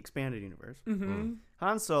in the expanded universe. Mm-hmm.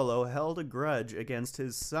 Han Solo held a grudge against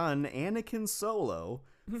his son Anakin Solo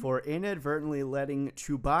for inadvertently letting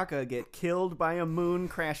Chewbacca get killed by a moon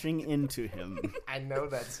crashing into him. I know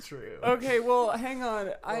that's true. Okay, well, hang on.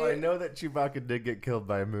 Well, I know that Chewbacca did get killed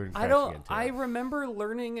by a moon crashing I don't. into I him. remember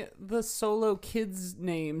learning the Solo kids'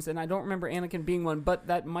 names, and I don't remember Anakin being one. But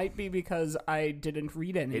that might be because I didn't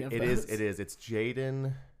read any of It those. is. It's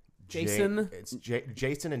Jaden. Jason? It's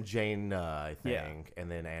Jason and Jane, I think, Yeah. and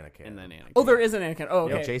then Anakin. And then Anakin. Oh, there is an Anakin. Oh,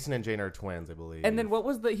 okay. Yeah, Jason and Jane are twins, I believe. And then what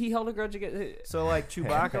was the? He held a grudge against. So like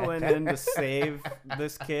Chewbacca went in to save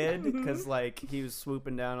this kid because like he was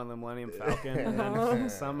swooping down on the Millennium Falcon, and then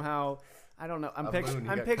somehow I don't know. I'm A moon,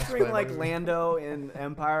 he got picturing crushed by a like moon. Lando in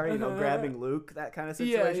Empire, you know, grabbing Luke, that kind of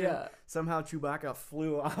situation. Yeah. Somehow Chewbacca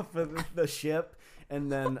flew off of the ship, and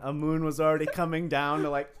then a moon was already coming down to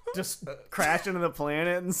like just crash into the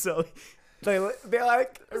planet, and so. They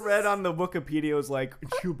like read on the Wikipedia was like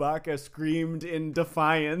Chewbacca screamed in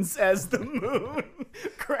defiance as the moon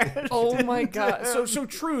crashed. Oh my into god! him. So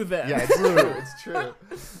true then. yeah, it's true. It's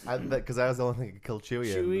true. Because I was the only thing that could kill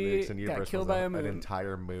Chewie in the Chewie Nixon got universe. killed was by a an moon.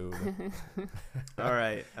 entire moon. All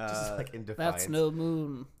right. Just like in defiance. That's no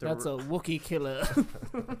moon. That's a Wookiee killer.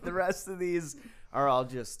 The rest of these are all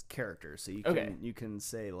just characters, so Okay. you can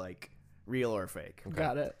say like real or fake.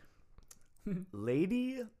 Got it.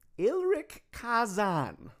 Lady Ilric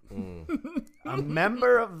Kazan, Mm. a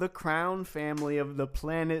member of the crown family of the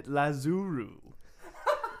planet Lazuru.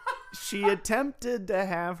 She attempted to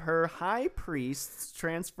have her high priests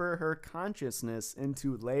transfer her consciousness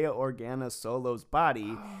into Leia Organa Solo's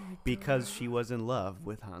body because she was in love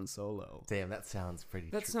with Han Solo. Damn, that sounds pretty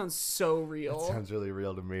That true. sounds so real. That sounds really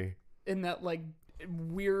real to me. In that, like,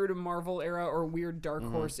 weird Marvel era or weird Dark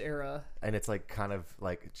Horse era. And it's like kind of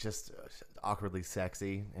like just awkwardly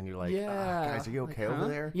sexy, and you're like, Yeah. guys, are you okay over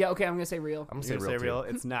there? Yeah, okay, I'm gonna say real. I'm You're gonna gonna say real.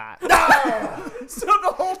 It's not. So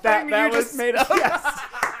the whole thing that you just was- made up. Yes.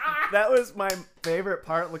 That was my favorite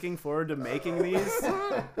part looking forward to making these.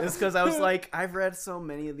 Is because I was like, I've read so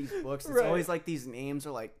many of these books. It's Right. always like these names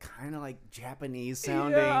are like kind of like Japanese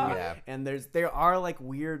sounding. Yeah. And there are like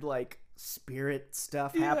weird like spirit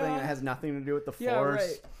stuff happening that has nothing to do with the Yeah, Force.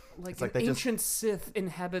 right. Like It's an like they just- ancient Sith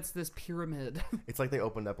inhabits this pyramid. It's like they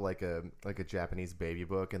opened up like a Japanese baby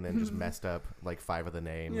book and then just messed up like 5 of the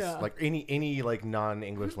names. Yeah. Like any like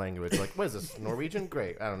non-English language. Like, what is this? Norwegian?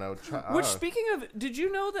 Great. I don't know. Which, speaking of, did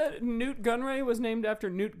you know that Newt Gunray was named after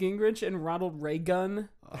Newt Gingrich and Ronald Reagan?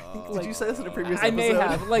 Did you say this in a previous I episode? may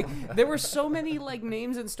have. Like, there were so many like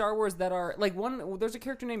names in Star Wars that are like there's a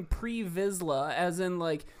character named Pre Vizsla, as in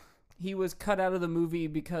like he was cut out of the movie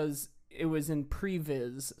because it was in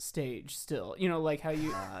previs stage still. You know, like how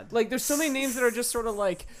you like there's so many names that are just sort of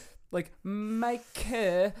like Mike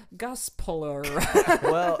Gaspoller.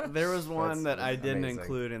 Well, there was one That's that I didn't amazing.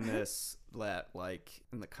 include in this that like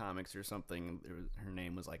in the comics or something. Her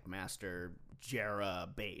name was like Master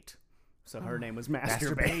Jera Bait. So her name was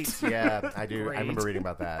Master Bait. Yeah, I do. Great. I remember reading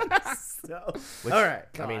about that. So, Which, all right.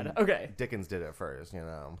 I mean, Okay. Dickens did it first, you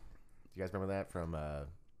know. Do you guys remember that from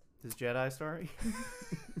This Jedi story?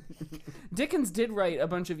 Dickens did write a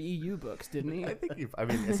bunch of EU books, didn't he? I think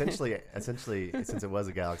essentially since it was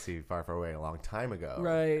a galaxy far, far away a long time ago,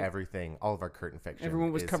 Right. everything, all of our current fiction,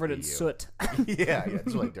 Everyone was is covered in EU. soot. yeah,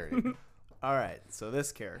 it's really dirty. All right. So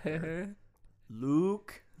this character,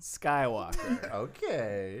 Luke Skywalker,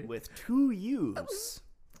 Okay. with 2 U's.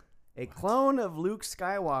 A clone of Luke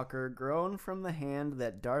Skywalker grown from the hand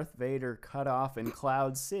that Darth Vader cut off in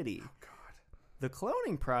Cloud City. The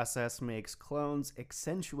cloning process makes clones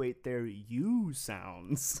accentuate their U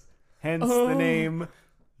sounds. Hence the name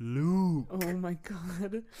Luke. Oh my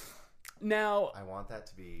god. Now, I want that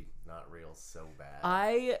to be not real so bad.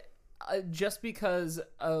 I just because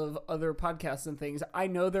of other podcasts and things, I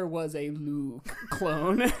know there was a Luke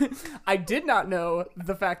clone. I did not know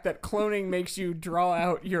the fact that cloning makes you draw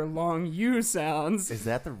out your long U sounds. Is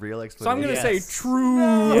that the real So explanation? I'm going to Yes. say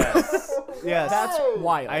true. Yes. Yes. That's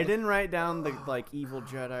wild. I didn't write down the like evil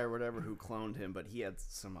Jedi or whatever who cloned him, but he had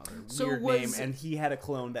some other So weird was- name, and he had a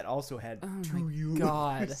clone that also had Oh 2 my U's.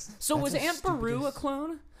 god. So was Aunt Beru a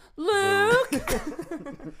clone? Luke!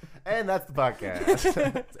 And that's the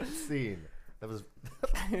podcast. Scene. That was.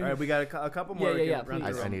 All right, we got a couple more. Yeah, we yeah, can run please.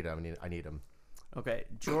 through I them. need him. I need him. Okay,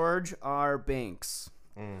 George R. Banks,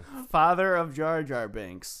 father of Jar Jar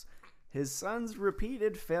Banks. His son's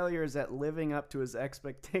repeated failures at living up to his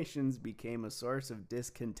expectations became a source of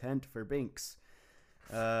discontent for Banks.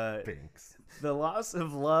 Thanks. The loss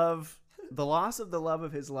of the love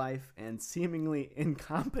of his life and seemingly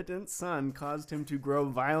incompetent son caused him to grow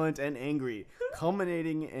violent and angry,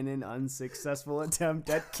 culminating in an unsuccessful attempt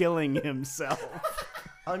at killing himself.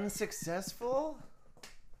 Unsuccessful?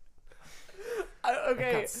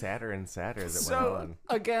 Okay. Got sadder and sadder as it went So on.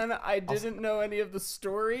 again, I didn't know any of the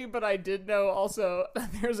story, but I did know also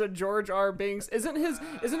there's a George R. Banks. Isn't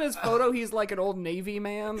his photo? He's like an old Navy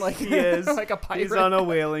man, like He is like a pirate. He's on a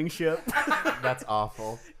whaling ship. That's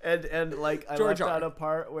awful. And like I George left R. out a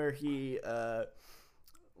part where he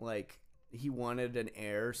like he wanted an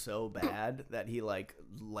heir so bad that he like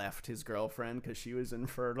left his girlfriend because she was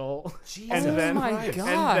infertile. Jesus Oh my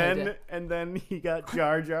God. And then he got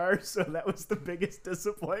Jar Jar, so that was the biggest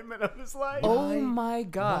disappointment of his life. Oh my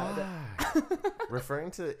god.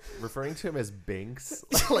 referring to him as Binks,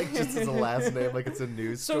 like just as a last name, like it's a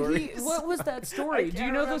news So story. what was that story? Do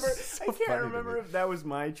you know this? I can't funny to remember me. if that was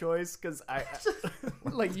my choice because I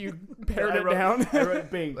Like you pared I it wrote, down. I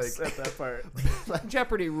wrote Binks Like- at that part.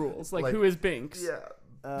 Jeopardy rules. Like, Like- who is Binks?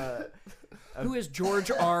 Uh, Who is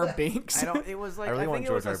George R. Banks? I don't. It was like I really think want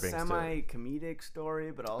it was George a R. Banks, too. semi-comedic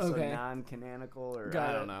story, but also Okay. non-canonical, or Got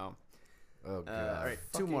I it. don't know. Oh god. All right,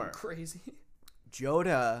 two Fucking more. Crazy.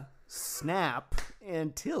 Joda, Snap,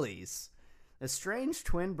 Antilles, a strange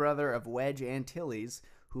twin brother of Wedge Antilles,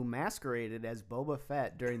 who masqueraded as Boba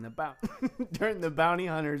Fett during the during the bounty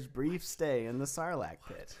hunter's brief stay in the Sarlacc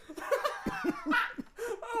pit.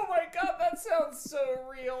 Oh my god, that sounds so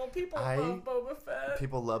real. People I- love Boba Fett.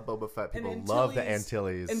 People love Boba Fett. And People love the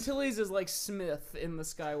Antilles- Antilles. Antilles is like Smith in the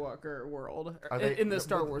Skywalker world, Are they- in the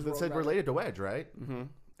Star Wars That's world. rather. related to Wedge, right? Mm-hmm.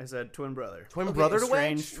 I said twin brother. Twin Okay, brother to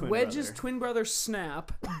strange Wedge. twin Wedge's brother. twin brother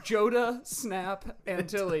Snap, Joda, Snap,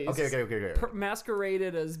 Antilles. Okay.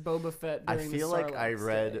 Masqueraded as Boba Fett. I During feel the like I Sarlacc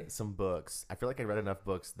read stay. some books. I feel like I read enough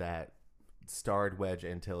books that starred Wedge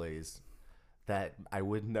Antilles that I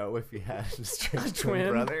would know if he had a strange twin. twin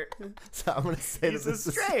brother. So I'm gonna say He's that this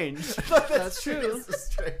strange. That's true. This is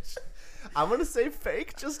strange. I'm gonna say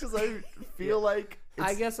fake just because I feel like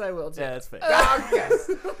I guess I will too. Yeah, it's fake. yes.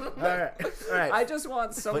 All right. I just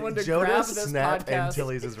want someone to Joda, grab this Snap, and podcast.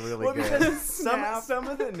 Tilly's is really Well, good. because some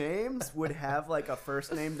of the names would have like a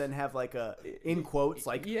first name, then have like a in quotes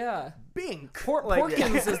like Yeah. Bink.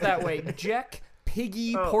 Porkins is that way. Jack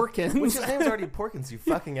Piggy Porkins. Which his name's already Porkins, you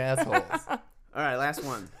fucking assholes. All right, last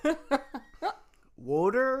one.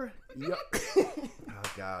 Woder. Oh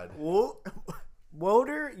God.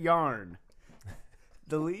 Woder Yarn.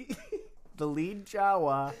 The lead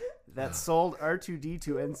Jawa that sold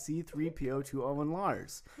R2-D2 and C-3PO to Owen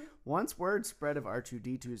Lars. Once word spread of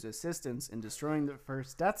R2-D2's assistance in destroying the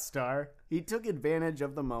first Death Star, he took advantage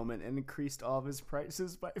of the moment and increased all of his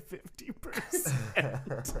prices by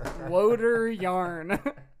 50%. Woder Yarn.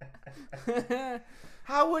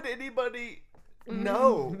 How would anybody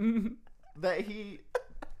know that he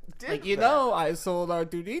did Like, that? I sold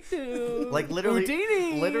R2-D2. Like literally,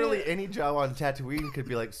 Houdini. literally any Jawa on Tatooine could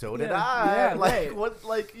be like, so did Yeah. I. Yeah, like right. what?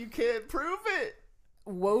 Like you can't prove it.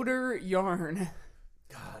 Woder Yarn.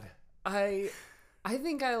 God, I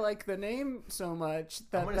think I like the name so much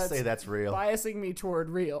that I'm gonna say that's real. biasing me toward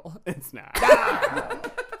real. It's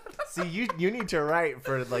not. See, you need to write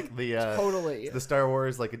for like the Totally. the Star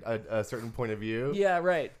Wars like a certain point of view. Yeah,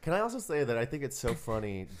 right. Can I also say that I think it's so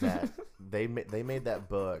funny that they made that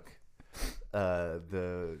book,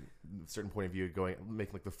 the certain point of view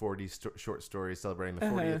making like the 40 short stories celebrating the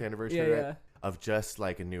 40th anniversary Yeah, right? yeah. Of just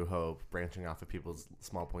like A New Hope, branching off of people's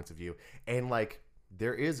small points of view, and like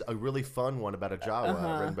there is a really fun one about a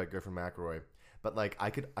Jawa written by Griffin McElroy, but like I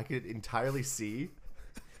could entirely see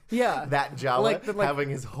Yeah. that Jawa Like having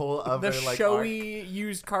his whole other the like showy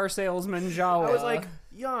used car salesman Jawa. I was like,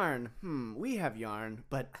 yarn. We have yarn,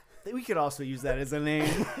 but we could also use that as a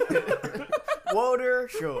name. Woder,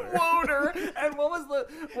 sure. Woder. And what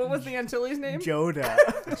was the Antilles name? Joda.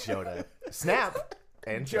 Joda, Snap,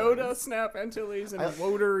 and Joda, Snap, Antilles, and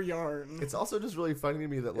Woder Yarn. It's also just really funny to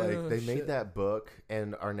me that like Oh, they shit. made that book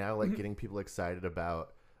and are now like getting people excited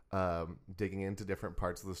about digging into different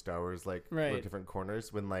parts of the Star Wars like Right. different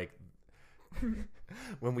corners when like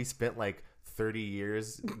when we spent like 30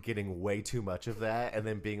 years getting way too much of that and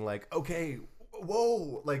then being like, okay,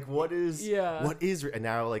 whoa, like what is and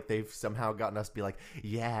now like they've somehow gotten us to be like,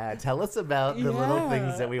 yeah, tell us about the little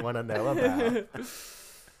things that we want to know about.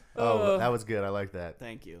 Oh, that was good. I like that.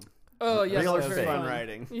 Thank you. Oh, yes. Real or that was fake? very Fun fun.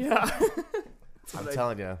 writing. Yeah. I'm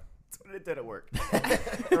telling you. It didn't work. I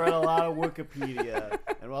read a lot of Wikipedia,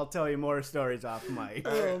 and I'll tell you more stories off mic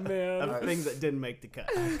Oh, man. of things that didn't make the cut.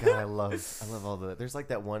 God, I love all the. There's like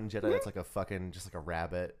that one Jedi that's like a fucking just like a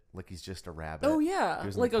rabbit, like he's just a rabbit. Oh, He yeah.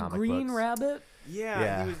 was in Like the a comic green books. rabbit.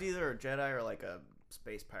 Yeah, he was either a Jedi or like a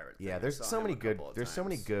space pirate. Yeah, thing. I there's saw so him many a good. couple of There's so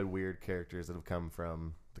many times. good weird characters that have come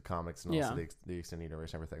from the comics and also Yeah. the extended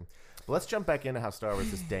universe and everything. But let's jump back into how Star Wars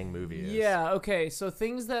this dang movie is. Yeah, okay. So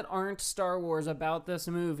things that aren't Star Wars about this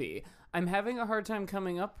movie. I'm having a hard time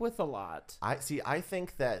coming up with a lot. I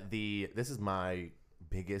think that this is my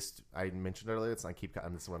biggest. I mentioned earlier. This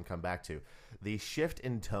is what I'm come back to. The shift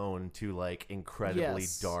in tone to like incredibly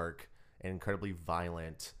Yes. dark and incredibly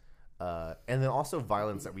violent, and then also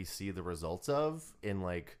violence that we see the results of in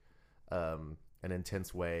like an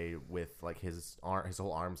intense way with like his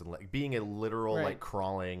whole arms and like being a literal Right. like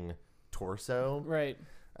crawling torso. Right.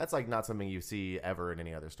 That's like not something you see ever in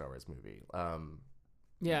any other Star Wars movie.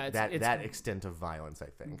 Yeah, it's that extent of violence, I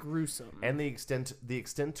think. gruesome. And the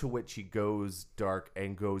extent to which he goes dark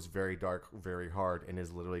and goes very dark, very hard, and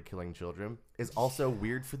is literally killing children is also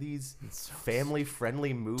weird for these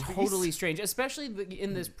family-friendly movies. Totally strange, especially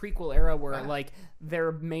in this prequel era where like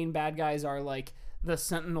their main bad guys are like the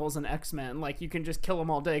Sentinels and X-Men. Like you can just kill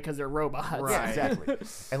them all day because they're robots. Yeah, exactly.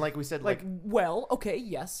 And like we said, Like, well, okay,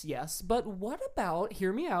 yes, but what about,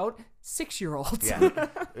 hear me out, 6-year-olds? yeah,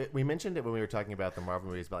 we mentioned it when we were talking about the Marvel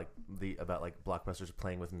movies about like blockbusters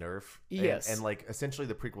playing with Nerf. Yes. and like essentially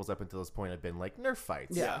the prequels up until this point have been like Nerf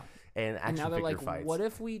fights. Yeah. and action And now they're figure like, fights. what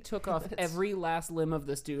if we took off every last limb of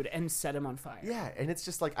this dude and set him on fire? Yeah, and it's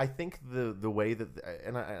just like I think the way that,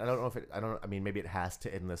 and I don't know if I mean maybe it has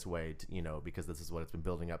to end this way, because this is what it's been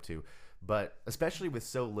building up to, but especially with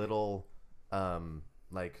so little,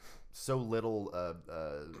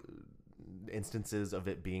 instances of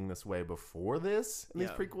it being this way before this in these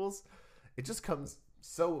prequels, it just comes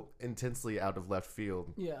so intensely out of left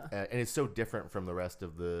field. Yeah. And it's so different from the rest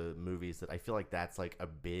of the movies that I feel like that's like a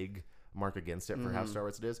big mark against it for how Star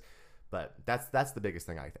Wars it is. But that's the biggest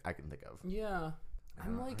thing I can think of. Yeah. I'm I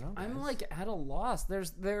don't know, like guys. at a loss.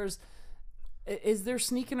 There's Is there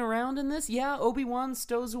sneaking around in this? Yeah, Obi-Wan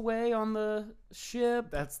stows away on the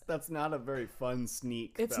ship. That's not a very fun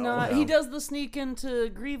sneak. It's though. not. No. He does the sneak into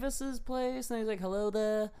Grievous's place, and he's like, "Hello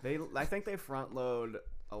there." I think they front load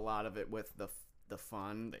a lot of it with the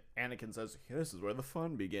fun. Anakin says, "This is where the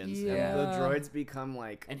fun begins." Yeah. And the droids become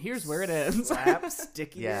like, And here's where it ends.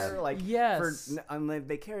 slapstickier. Yeah. Like, Yes.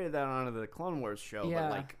 they carried that onto the Clone Wars show, Yeah.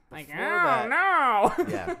 but like Like, before oh that, no.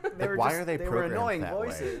 Yeah. they were Why just- are they were programmed annoying that way?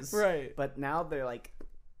 voices, Right. But now they're like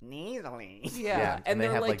nasally. Yeah, and they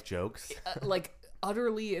they're have like jokes. like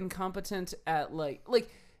utterly incompetent at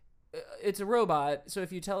it's a robot. So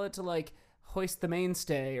if you tell it to like hoist the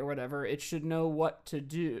mainstay or whatever, it should know what to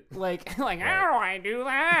do. Like how do I do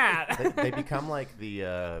that? They become like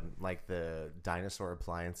the dinosaur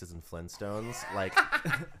appliances in Flintstones. Like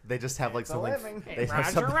they just have like something. living. They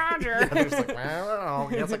have Roger. Yeah, they're just like, I don't know.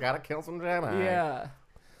 I guess I gotta kill some Jedi. Yeah.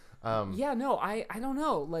 Um, Yeah, no, I don't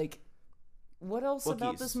know. Like, what else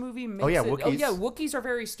about Wookiees. this movie makes Oh, yeah, it... Oh, Wookiees. yeah, Wookiees are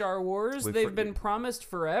very Star Wars. We've They've for- been promised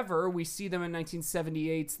forever. We see them in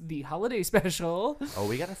 1978's The Holiday Special. Oh,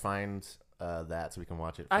 we gotta find that so we can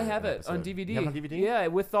watch it. I for have an it on episode. DVD. You have it on DVD? Yeah,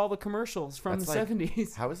 with all the commercials from That's the like-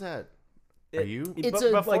 70s. How is that? Are you? It's But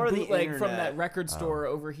a before like the bootleg from internet- that record store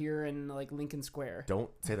over here in like Lincoln Square. Don't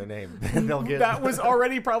say their name. They'll get. That was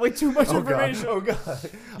already probably too much information. Oh god. I was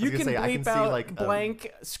You gonna can say, I bleep see, out like,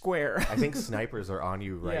 blank square. I think snipers are on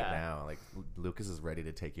you right Yeah. now. Like Lucas is ready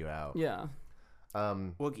to take you out. Yeah.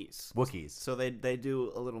 Wookiees. Wookiees. So they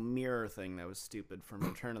do a little mirror thing that was stupid from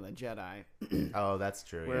Return of the Jedi, Oh, that's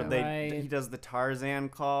true. where Yeah. Right. he does the Tarzan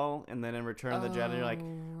call, and then in Return of the Jedi, you're like,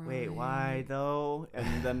 wait, why though?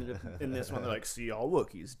 And then in this one, they're like, see, all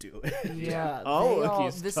Wookiees do it. Yeah. All they all-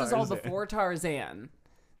 Wookiees this is all Tarzan. before Tarzan.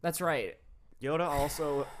 That's right. Yoda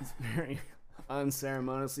also very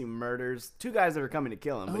unceremoniously murders two guys that are coming to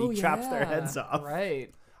kill him, but Oh, he chops their yeah. heads off.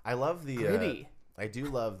 Right. I love the. Gritty. I do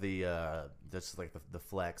love the just like the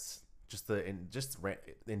flex, in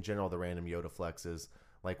general the random Yoda flexes,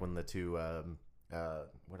 like when the two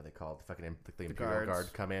what are they called? The fucking the Imperial guards.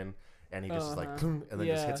 Guard come in, and he just is like, Uh-huh. and then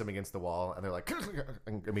just Yeah. hits them against the wall, and they're like,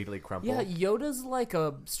 and immediately crumple. Yeah, Yoda's like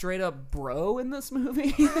a straight up bro in this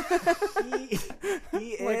movie. He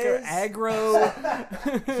like is an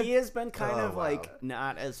aggro. he has been kind Oh, of wow. like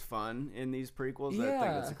not as fun in these prequels. I think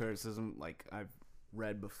Yeah. that's a criticism like I've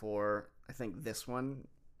read before. I think this one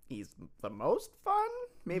he's the most fun.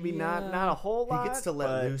 Maybe not Yeah. a whole lot. He gets to let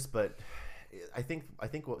but loose, but I think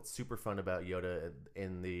what's super fun about Yoda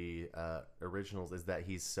in the originals is that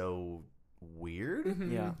he's so weird,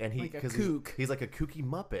 Yeah. and he Like a because kook. he's like a kooky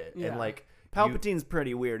Muppet, Yeah. and like Palpatine's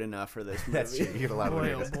pretty weird enough for this movie. that's true. You get a lot of Boy,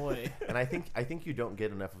 weirdness. oh boy. And I think you don't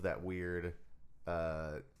get enough of that weird.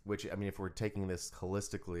 Which I mean, if we're taking this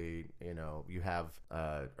holistically, you have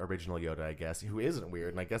original Yoda, I guess, who isn't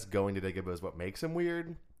weird, and I guess going to Dagobah is what makes him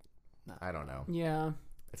weird. I don't know. Yeah.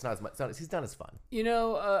 It's not as much. He's not as fun.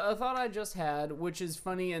 A thought I just had, which is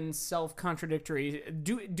funny and self-contradictory.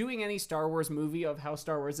 Doing any Star Wars movie of how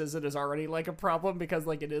Star Wars is already like a problem because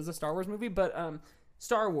like it is a Star Wars movie. But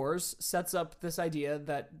Star Wars sets up this idea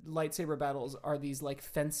that lightsaber battles are these like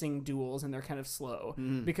fencing duels and they're kind of slow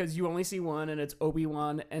because you only see one and it's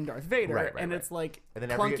Obi-Wan and Darth Vader, Right, and right. it's like And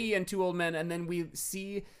then clunky and two old men, and then we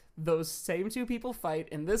see those same two people fight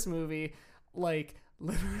in this movie, like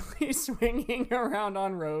literally swinging around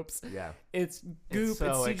on ropes. Yeah. It's goop, it's,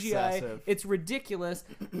 so CGI, excessive. it's ridiculous,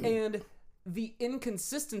 and the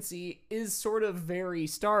inconsistency is sort of very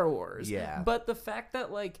Star Wars. Yeah. But the fact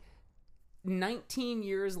that like 19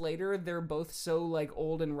 years later they're both so like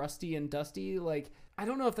old and rusty and dusty, like I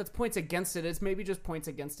don't know if that's points against it. It's maybe just points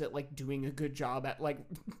against it like doing a good job at like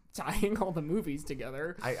tying all the movies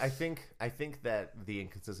together. I think that the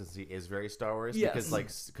inconsistency is very Star Wars Yes.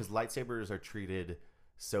 because lightsabers are treated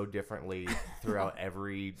so differently throughout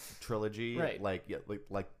every trilogy. Right. Like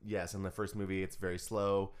yes, in the first movie it's very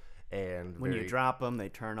slow and when very, you drop them, they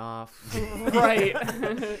turn off. Right.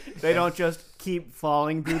 They don't just keep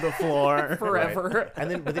falling through the floor Forever. And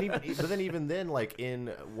then, but then even then, like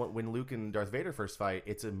when Luke and Darth Vader first fight,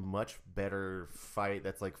 it's a much better fight.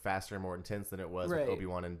 That's like faster and more intense than it was Right. with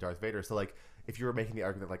Obi-Wan and Darth Vader. So like, if you were making the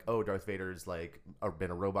argument like, oh, Darth Vader's like been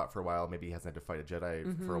a robot for a while, maybe he hasn't had to fight a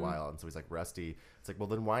Jedi for a while, and so he's like rusty. It's like, well,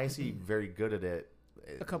 then why is he very good at it?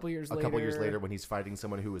 A couple years years later when he's fighting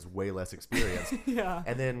someone who is way less experienced. Yeah.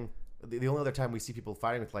 And then the only other time we see people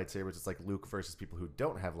fighting with lightsabers, it's like Luke versus people who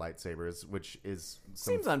don't have lightsabers, which is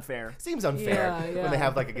Seems unfair. seems unfair Yeah. when they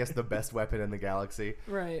have like I guess the best weapon in the galaxy.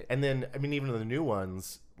 Right. And then I mean even in the new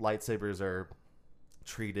ones, lightsabers are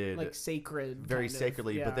treated like sacred, very kind of,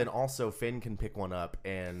 sacredly. yeah. But then also Finn can pick one up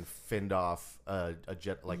and fend off a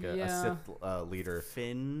Sith leader.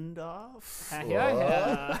 Finned off?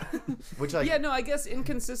 Yeah. Which like Yeah, no, I guess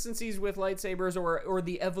inconsistencies with lightsabers or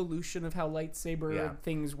the evolution of how lightsaber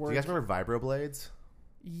things work. Do you guys remember vibroblades?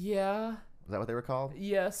 Yeah. Is that what they were called?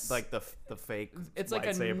 Yes. Like the fake. it's like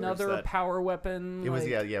lightsabers another that- power weapon. It was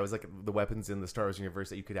like, it was like the weapons in the Star Wars universe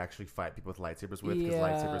that you could actually fight people with lightsabers with because Yeah.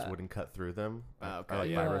 lightsabers wouldn't cut through them, Okay. or like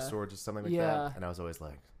Yeah. vibro swords or something like Yeah. that. And I was always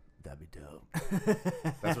like, that'd be dope.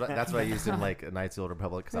 That's what I used in like Knights of the Old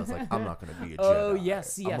Republic because I was like, I'm not gonna be a Jedi. Oh,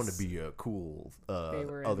 yes, I'm gonna yes. be a cool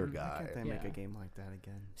were other in- guy. They make Yeah. a game like that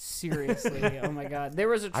again. Seriously, oh my god. There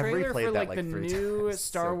was a I've trailer replayed for that, like like, the 3 new times.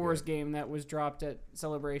 Star So Wars good. game that was dropped at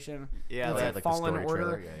Celebration. Yeah, It's that, like like the Fallen story Order.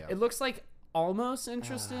 trailer, yeah. It looks like almost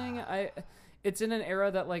interesting. It's in an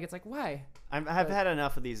era that like it's like why? I've had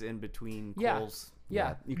enough of these in between Yeah. calls.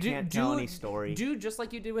 Yeah, You can't tell any story. Do just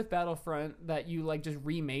like you did with Battlefront, that you like just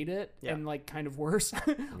remade it Yeah. and like kind of worse,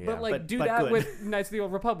 Yeah. but like But- do but that good. with Knights of the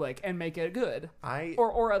Old Republic and make it good, I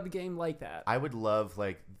or a game like that. I would love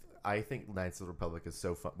like I think Knights of the Republic is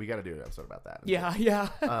so fun. We got to do an episode about that. Yeah.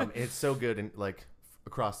 It's so good and like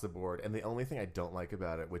across the board. And the only thing I don't like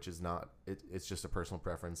about it, which is not it's just a personal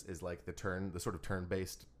preference, is like the sort of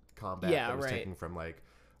turn-based combat Yeah, that was right. taken from like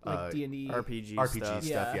like D&D. RPG stuff.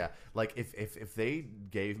 Yeah. Yeah. Like if they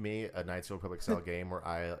gave me a Knights of the Republic style game where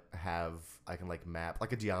I can like map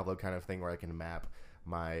like a Diablo kind of thing where I can map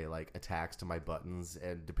my like attacks to my buttons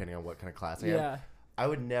and depending on what kind of class I am, Yeah. I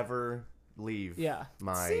would never leave Yeah.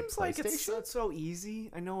 my Seems like PlayStation. it's so easy.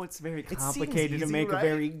 I know it's very seems complicated to easy, make right? a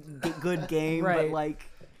very good game, Right. but like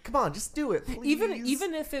Come on, just do it, please.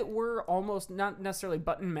 Even if it were almost not necessarily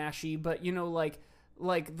button mashy, but you know, like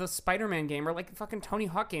the Spider-Man game or like fucking Tony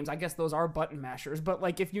Hawk games, I guess those are button mashers. But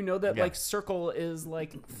like if you know that Yeah. like circle is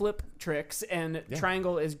like flip tricks and Yeah.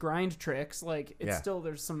 triangle is grind tricks, like it's Yeah. still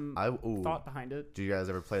there's some ooh. thought behind it. Do you guys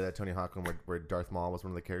ever play that Tony Hawk one where Darth Maul was one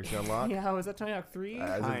of the characters you unlocked? Yeah, was that Tony Hawk 3?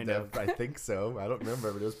 Kind of. I think so. I don't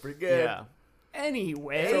remember, but it was pretty good. yeah.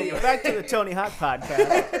 Anyway, So back to the Tony Hawk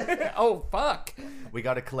podcast. oh fuck. We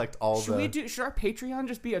got to collect all Should our Patreon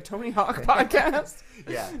just be a Tony Hawk podcast?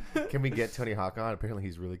 Yeah. Can we get Tony Hawk on? Apparently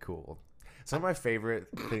he's really cool. Some of my favorite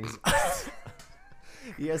things.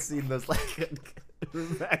 You guys seen those like We're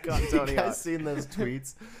back on Tony you Hawk. guys seen those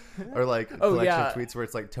tweets or like Oh, collection yeah. of tweets where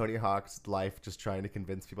it's like Tony Hawk's life just trying to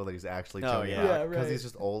convince people that he's actually Oh, Tony yeah. Hawk Yeah, because right. he's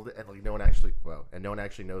just old and like no one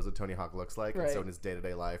actually knows what Tony Hawk looks like. And so Right. in his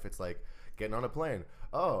day-to-day life it's like getting on a plane.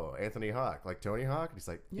 Oh, Anthony Hawk, like Tony Hawk? And he's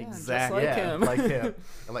like, Yeah, Exactly. just like him. like him.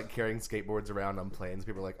 And like carrying skateboards around on planes.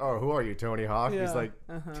 People are like, oh, who are you, Tony Hawk? Yeah. He's like,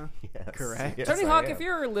 uh-huh. yes. Correct. yes, Tony I Hawk, am." if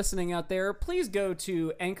you're listening out there, please go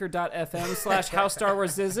to anchor.fm/How Star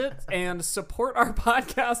Wars Is It and support our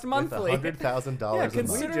podcast with monthly. $100,000 Yeah, a month.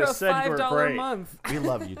 consider We a just said we're $5 great. a month. We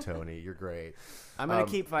love you, Tony. You're great. I'm gonna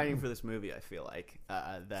keep fighting for this movie. I feel like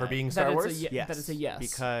that, For being That Star it's a Wars? ye- yes, that it's a yes.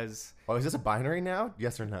 because Oh, is this a binary now?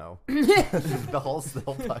 Yes or no? the whole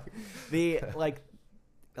time. the like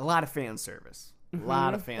a lot of fan service. A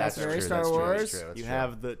lot of fan That's service. very Star Wars. You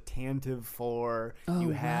have the Tantive 4. Oh, you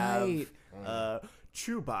have right.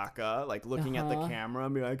 Chewbacca, like looking at the Uh-huh. camera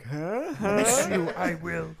and be like, huh? you, I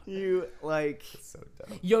will. You like So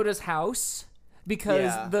dumb. Yoda's house. Because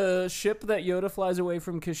Yeah. the ship that Yoda flies away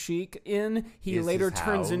from Kashyyyk in, he Is later his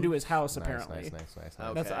turns house. into his house, Nice, apparently. nice.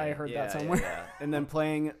 That's- I heard that yeah, somewhere. yeah. And then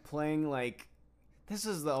playing like this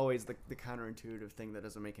is always the counterintuitive thing that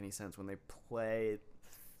doesn't make any sense when they play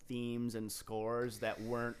themes and scores that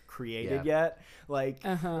weren't created yet. Like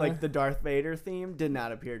Uh-huh. like the Darth Vader theme did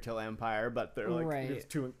not appear till Empire, but they're like Right. it's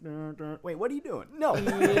too wait, what are you doing? No.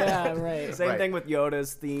 Yeah, right. Same Right. thing with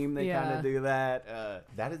Yoda's theme. They kind Yeah. of do that.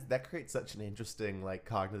 That creates such an interesting like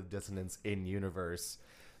cognitive dissonance in universe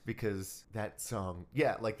because that song,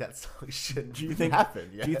 that song shouldn't happen.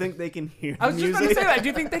 Yeah. Do you think they can hear I the was just music? going to say that. Do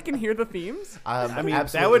you think they can hear the themes? I mean, that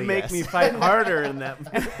absolutely would make yes. me fight harder in that.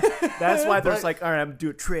 That's why there's like, all right, I'm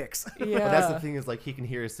doing tricks. Yeah. But that's the thing is like he can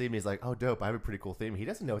hear his theme. He's like, oh, dope! I have a pretty cool theme. He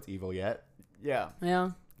doesn't know it's evil yet. Yeah.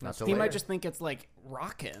 Yeah. Not till He might later. just think it's like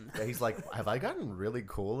rockin'. Yeah, he's like, have I gotten really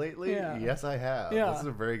cool lately? Yeah. Yes, I have. Yeah. This is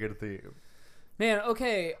a very good theme. Man,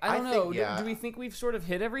 okay. I don't I know. think, yeah. Do we think we've sort of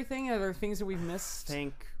hit everything? Are there things that we've missed?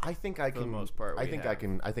 I think I can. the most part, I we think have. I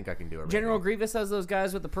can. I think I can do it. General Grievous has those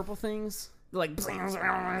guys with the purple things. Like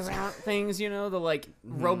things, you know, the like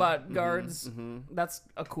robot guards. That's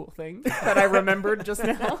a cool thing that I remembered just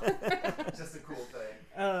now. just a cool thing.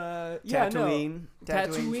 Yeah, no. Tatooine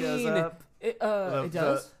shows Tatooine. up. It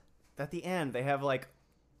does. At the end, they have like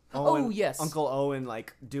yes. Uncle Owen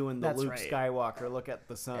like doing the That's Luke right. Skywalker look at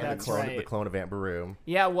the sun. And That's the right. clone of Aunt Beru.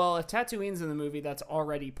 Yeah, well, if Tatooine's in the movie, that's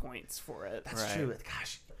already points for it. That's Right. true.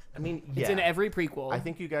 Gosh, I mean, It's in every prequel. I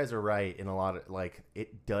think you guys are right in a lot of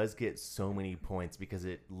it does get so many points because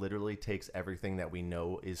it literally takes everything that we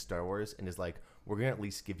know is Star Wars and is like, we're gonna at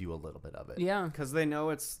least give you a little bit of it. Yeah. Because they know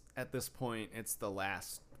it's at this point it's the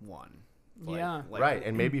last one. Yeah. Right,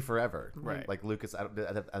 and maybe forever. Right. Like Lucas, at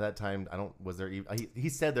that time, was there even... He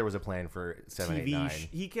said there was a plan for 7, 8, 9.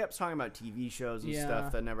 He kept talking about TV shows and Yeah.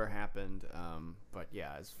 stuff that never happened. But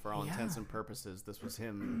yeah, as for all intents and purposes, this was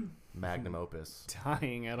him Magnum opus.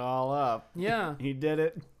 tying it all up. Yeah. He did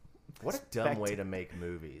it. What a dumb way to make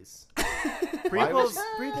movies.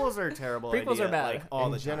 Prequels are a terrible. Prequels idea, are bad. Like, all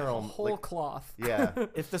In the general, time. Whole cloth. Yeah.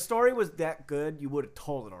 If the story was that good, you would have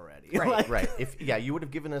told it already. Right. Like, Right. You would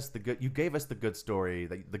have given us the good. You gave us the good story,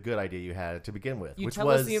 the good idea you had to begin with, You which tell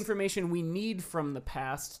was us the information we need from the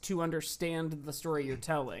past to understand the story you're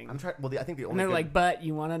telling. I'm trying. Well, I think the only. And they're good- like, but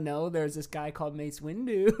you want to know there's this guy called Mace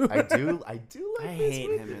Windu. I do like. I Mace hate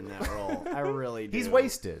Windu. him in that role. I really do. He's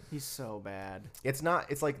wasted. He's so bad. It's not.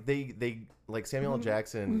 It's like they like Samuel L.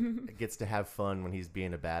 Jackson gets to have fun when he's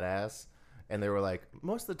being a badass, and they were like,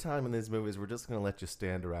 most of the time in these movies, we're just gonna let you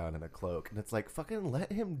stand around in a cloak, and it's like fucking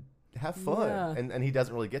let him have fun, Yeah. and he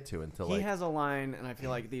doesn't really get to until He like has a line, and I feel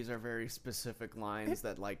like these are very specific lines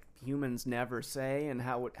that like humans never say. And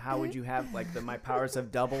how would you have like my powers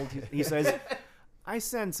have doubled? He says, "I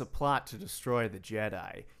sense a plot to destroy the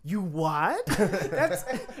Jedi." You what?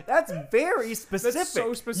 That's very specific.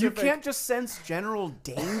 so specific. You can't just sense general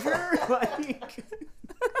danger. Like,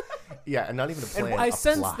 yeah, and not even a plan. I a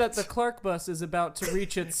sense plot. that the Clark bus is about to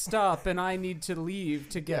reach its stop, and I need to leave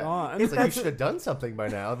to get on. It's like you should have done something by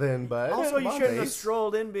now, then. But also, come you on, shouldn't have Mace.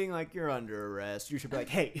 strolled in being like, "You're under arrest." You should be like,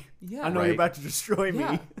 "Hey, Yeah. I know Right. you're about to destroy me." Yeah.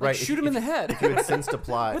 Like, Right, shoot if- him in the head If you had sensed a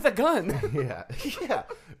plot, with a gun. yeah, yeah.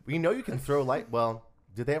 We know you can throw light. Well,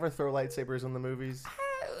 did they ever throw lightsabers in the movies?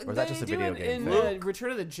 Or is that just a They do video it game in thing? Return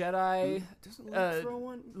of the Jedi. Doesn't Luke Uh, throw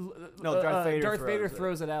one? No, Darth Vader Darth throws Vader it.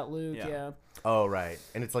 throws it at Luke. Yeah. Yeah, Oh, right.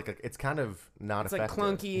 And it's like it's kind of not it's like effective.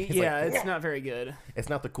 clunky. It's Yeah, like, it's not very good. it's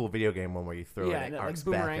not the cool video game one where you throw it Yeah, and it no, arcs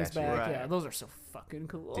like boomerangs back at you. back. Right. Yeah, those are so fucking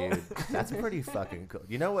cool. Dude, that's pretty fucking cool.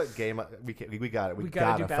 You know what game we got it? We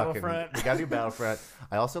gotta do fucking, Battlefront. We gotta do Battlefront.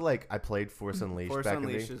 I also I played Force Unleashed Force back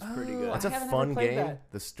Unleashed in is the pretty Oh, good. It's I a haven't fun ever played game.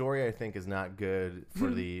 that. The story I think is not good for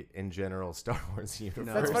the in general Star Wars universe.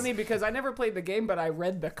 That's funny because I never played the game, but I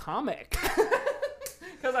read the comic.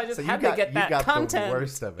 Because I just So you had got to get you that got content. the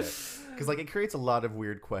worst of it because it creates a lot of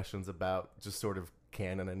weird questions about just sort of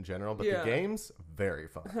canon in general. But Yeah. the game's very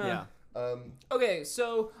fun. Yeah. Okay,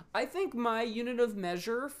 so I think my unit of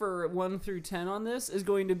measure for 1 through 10 on this is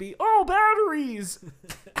going to be all batteries.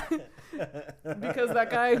 Because that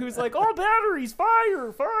guy who's like, all batteries,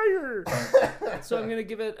 fire, fire. So I'm gonna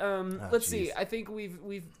give it. Let's see. jeez. I think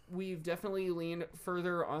we've definitely leaned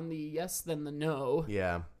further on the yes than the no.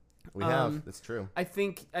 Yeah, we have. That's true. I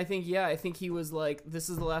think he was like, this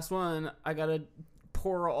is the last one. I gotta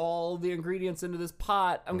pour all the ingredients into this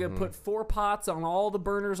pot. I'm gonna put 4 pots on all the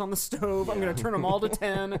burners on the stove. I'm gonna turn them all to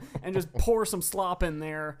 10 and just pour some slop in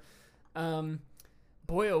there.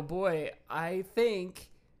 Boy, oh boy, I think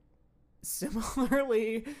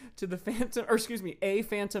similarly to the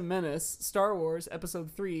Phantom Menace, Star Wars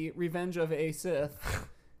Episode 3, Revenge of a Sith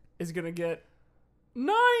is gonna get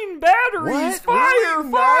 9 batteries. What? Fire,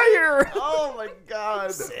 Really? fire. Oh my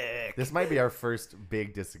god! Sick. This might be our first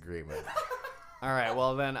big disagreement. All right.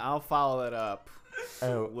 Well, then I'll follow it up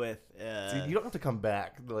Oh, with. see, you don't have to come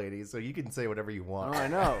back, ladies, so you can say whatever you Oh, want. I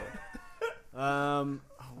know.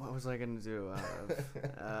 What was I gonna do?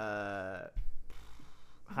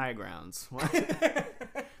 High grounds,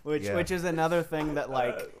 which Yeah. which is another thing that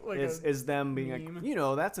like a is them being meme.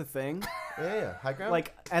 like, that's a thing. Yeah, high ground.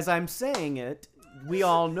 Like as I'm saying it, we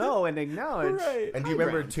all know and acknowledge. Right. and do you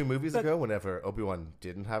remember 2 movies ago, whenever Obi-Wan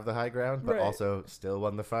didn't have the high ground, but Right. also still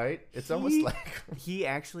won the fight? It's almost like He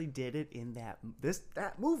actually did it in that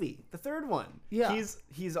movie, the third one. Yeah.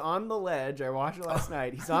 He's on the ledge. I watched it last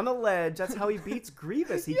night. He's on the ledge. That's how he beats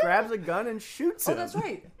Grievous. He grabs a gun and shoots him. Oh, that's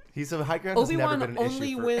right. he's a high ground. Has never been Obi-Wan an only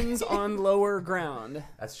issue for... wins on lower ground.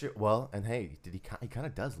 That's true. Well, and hey, he kind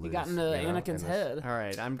of does lose. He got into you know, Anakin's in this- head. All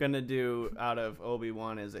right, I'm gonna do out of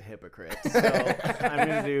Obi-Wan is a hypocrite. So I'm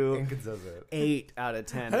gonna do Inconsistent. 8 out of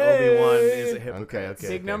 10. Hey! Obi-Wan is a hypocrite. Okay.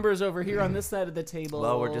 Big numbers over here on this side of the table.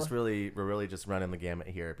 Well, we're really just running the gamut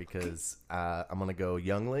here because I'm gonna go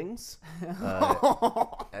younglings,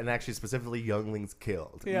 and actually specifically younglings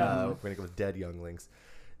killed. Yeah. We're gonna go with dead younglings,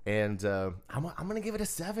 and I'm gonna give it a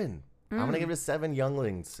 7 I'm gonna give it 7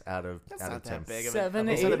 younglings out of That's out not of that 10. big of 7,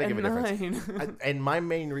 It's 8, not that big of and a difference. 9. And my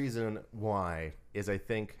main reason why is I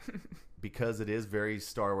think because it is very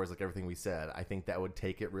Star Wars, like everything we said, I think that would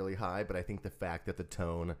take it really high. But I think the fact that the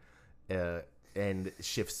tone and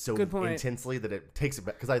shifts so Good point. intensely that it takes it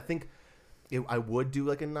back. Because I think I would do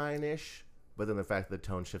like a 9-ish, but then the fact that the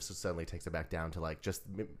tone shifts so suddenly takes it back down to like just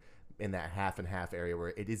in that half and half area where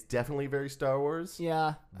it is definitely very Star Wars.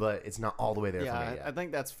 Yeah. But it's not all the way there for me Yeah, yet. I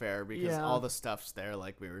think that's fair because Yeah. all the stuff's there,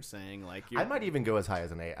 like we were saying. Like I might even go as high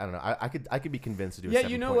as an 8. I don't know. I could be convinced to do a Yeah, 7.5.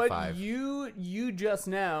 you know what? You just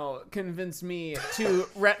now convinced me to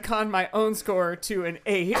retcon my own score to an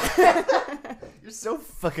 8. You're so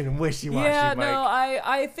fucking wishy-washy, Yeah, Mike. no,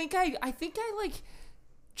 I think I like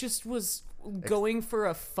just was going for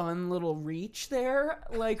a fun little reach there,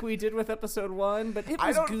 like we did with episode 1. But it was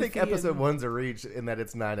I don't goofy think episode and- 1's a reach in that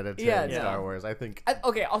it's 9 out of 10 Yeah, in no. Star Wars. I think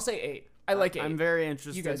Okay, I'll say 8. I like 8. I'm very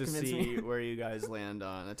interested guys to convinced see me. where you guys land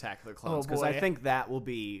on Attack of the Clones Oh, because I boy. think that will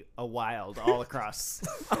be a wild all across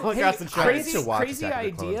all Hey, across the I chart. need to watch crazy Attack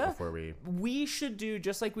of the Clones idea. before we... We should do,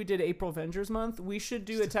 just like we did April Avengers month, we should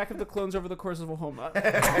do Attack of the Clones over the course of a whole month.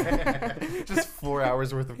 Just 4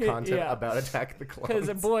 hours worth of content Yeah. about Attack of the Because,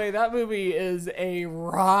 Clones. boy, that movie is a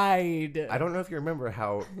ride. I don't know if you remember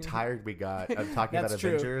how tired we got of talking about That's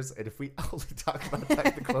true. Avengers, and if we only talk about Attack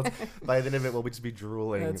of the Clones, by the end of it, we'll just be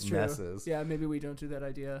drooling That's true. messes. Yeah, maybe we don't do that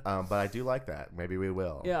idea. But I do like that. Maybe we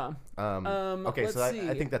will. Yeah. Okay, let's so I see.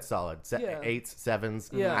 think that's solid. Yeah. 8s, 7s.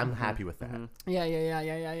 Yeah. I'm happy with that.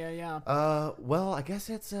 Yeah. Well, I guess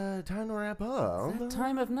it's time to wrap up. That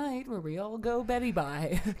time of night where we all go Betty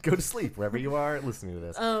bye. Go to sleep wherever you are listening to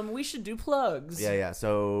this. We should do plugs. Yeah.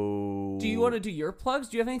 So, Do you want to do your plugs?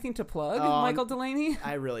 Do you have anything to plug, Michael DeLaney?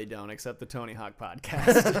 I really don't, except the Tony Hawk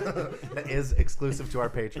podcast. that is exclusive to our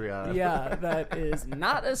Patreon. Yeah, that is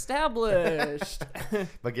not established.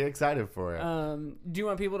 But get excited for it. Do you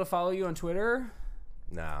want people to follow you on Twitter?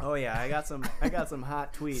 No. Oh yeah, I got some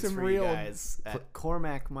hot tweets Some for real- you guys at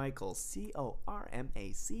Cormac Michael,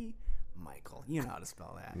 CORMAC Michael. You know how to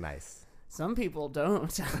spell that. Nice. Some people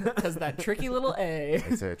don't, because that tricky little A.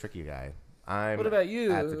 It's a tricky guy. I'm What about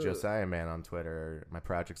you? At the Josiah Man on Twitter. My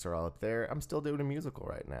projects are all up there. I'm still doing a musical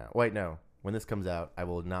right now. Wait, no. When this comes out, I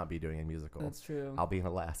will not be doing a musical. That's true. I'll be in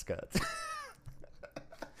Alaska.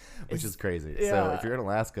 Which is crazy. So yeah. if you're in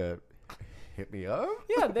Alaska, hit me up.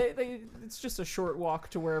 Yeah, it's just a short walk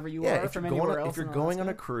to wherever you Yeah, are if from you're anywhere going, else. if you're in going on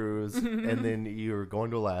a Alaska. cruise and then you're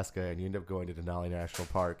going to Alaska and you end up going to Denali National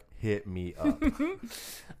Park, hit me up.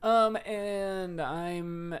 And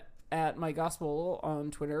I'm at My Gospel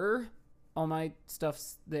on Twitter. All my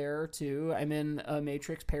stuff's there too. I'm in a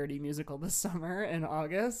Matrix parody musical this summer in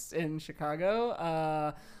August in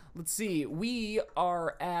Chicago. Let's see. We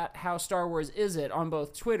are at How Star Wars Is It on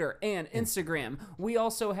both Twitter and Instagram. We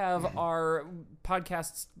also have our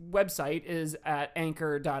podcast's website is at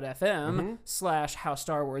anchor.fm/ How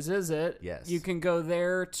Star Wars Is It. Yes. You can go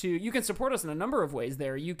there you can support us in a number of ways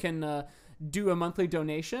there. You can do a monthly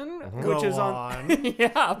donation, which is on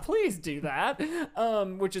yeah, please do that.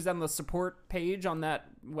 Which is on the support page on that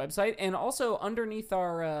website, and also underneath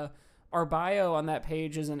our bio on that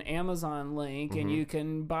page is an Amazon link, and you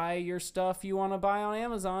can buy your stuff you want to buy on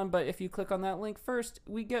Amazon. But if you click on that link first,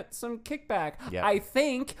 we get some kickback. Yeah. I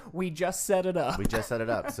think we just set it up. We just set it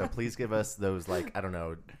up. So please give us those, like, I don't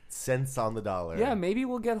know, cents on the dollar. Yeah, maybe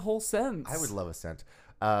we'll get whole cents. I would love a cent.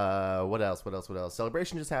 What else?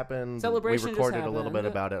 Celebration just happened. Celebration We just recorded a little bit happened.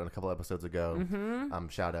 about it a couple episodes ago.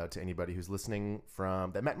 Shout out to anybody who's listening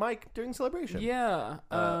that met Mike during Celebration. Yeah.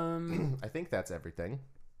 I think that's everything.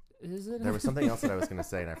 Is it? There was something else that I was going to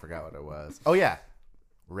say and I forgot what it was. Oh yeah,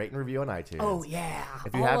 rate and review on iTunes. Oh yeah.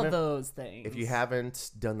 If you all haven't- of those things. If you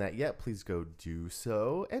haven't done that yet, please go do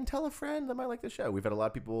so and tell a friend that might like the show. We've had a lot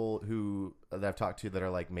of people that I've talked to that are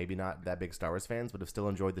like maybe not that big Star Wars fans, but have still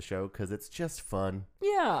enjoyed the show because it's just fun.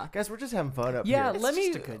 Yeah. Guys, we're just having fun up Yeah, here. let me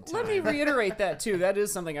just a good let me time. reiterate that too. That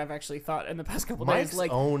is something I've actually thought in the past couple Mike's days.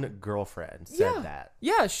 Like, own girlfriend said yeah, that.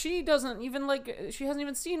 yeah, she doesn't even she hasn't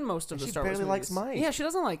even seen most of the She Star Wars barely likes movies. Mike. Yeah, she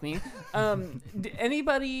doesn't like me.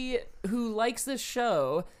 Anybody who likes this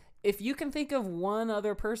show, if you can think of one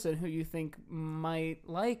other person who you think might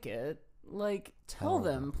like it, like tell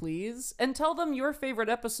them, please, and tell them your favorite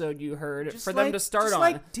episode you heard for them to start just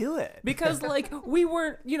on. do it. Because we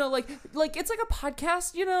weren't, like it's like a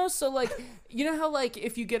podcast, so like, how like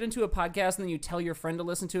if you get into a podcast and then you tell your friend to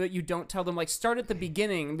listen to it, you don't tell them like start at the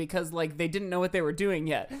beginning because like they didn't know what they were doing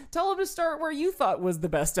yet. Tell them to start where you thought was the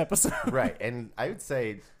best episode. Right, and I would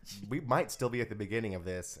say we might still be at the beginning of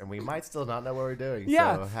this, and we might still not know what we're doing.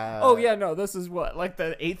 Yeah. So Oh yeah, no, this is what, like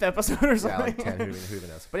the 8th episode or Yeah, something. like 10, who even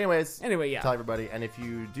knows. But anyways, Anyway, yeah. tell everybody. everybody. And if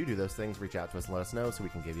you do those things, reach out to us and let us know so we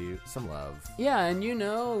can give you some love. Yeah,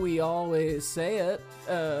 and we always say it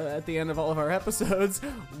at the end of all of our episodes.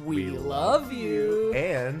 We love you.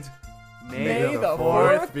 And May the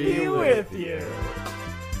 4th be with you.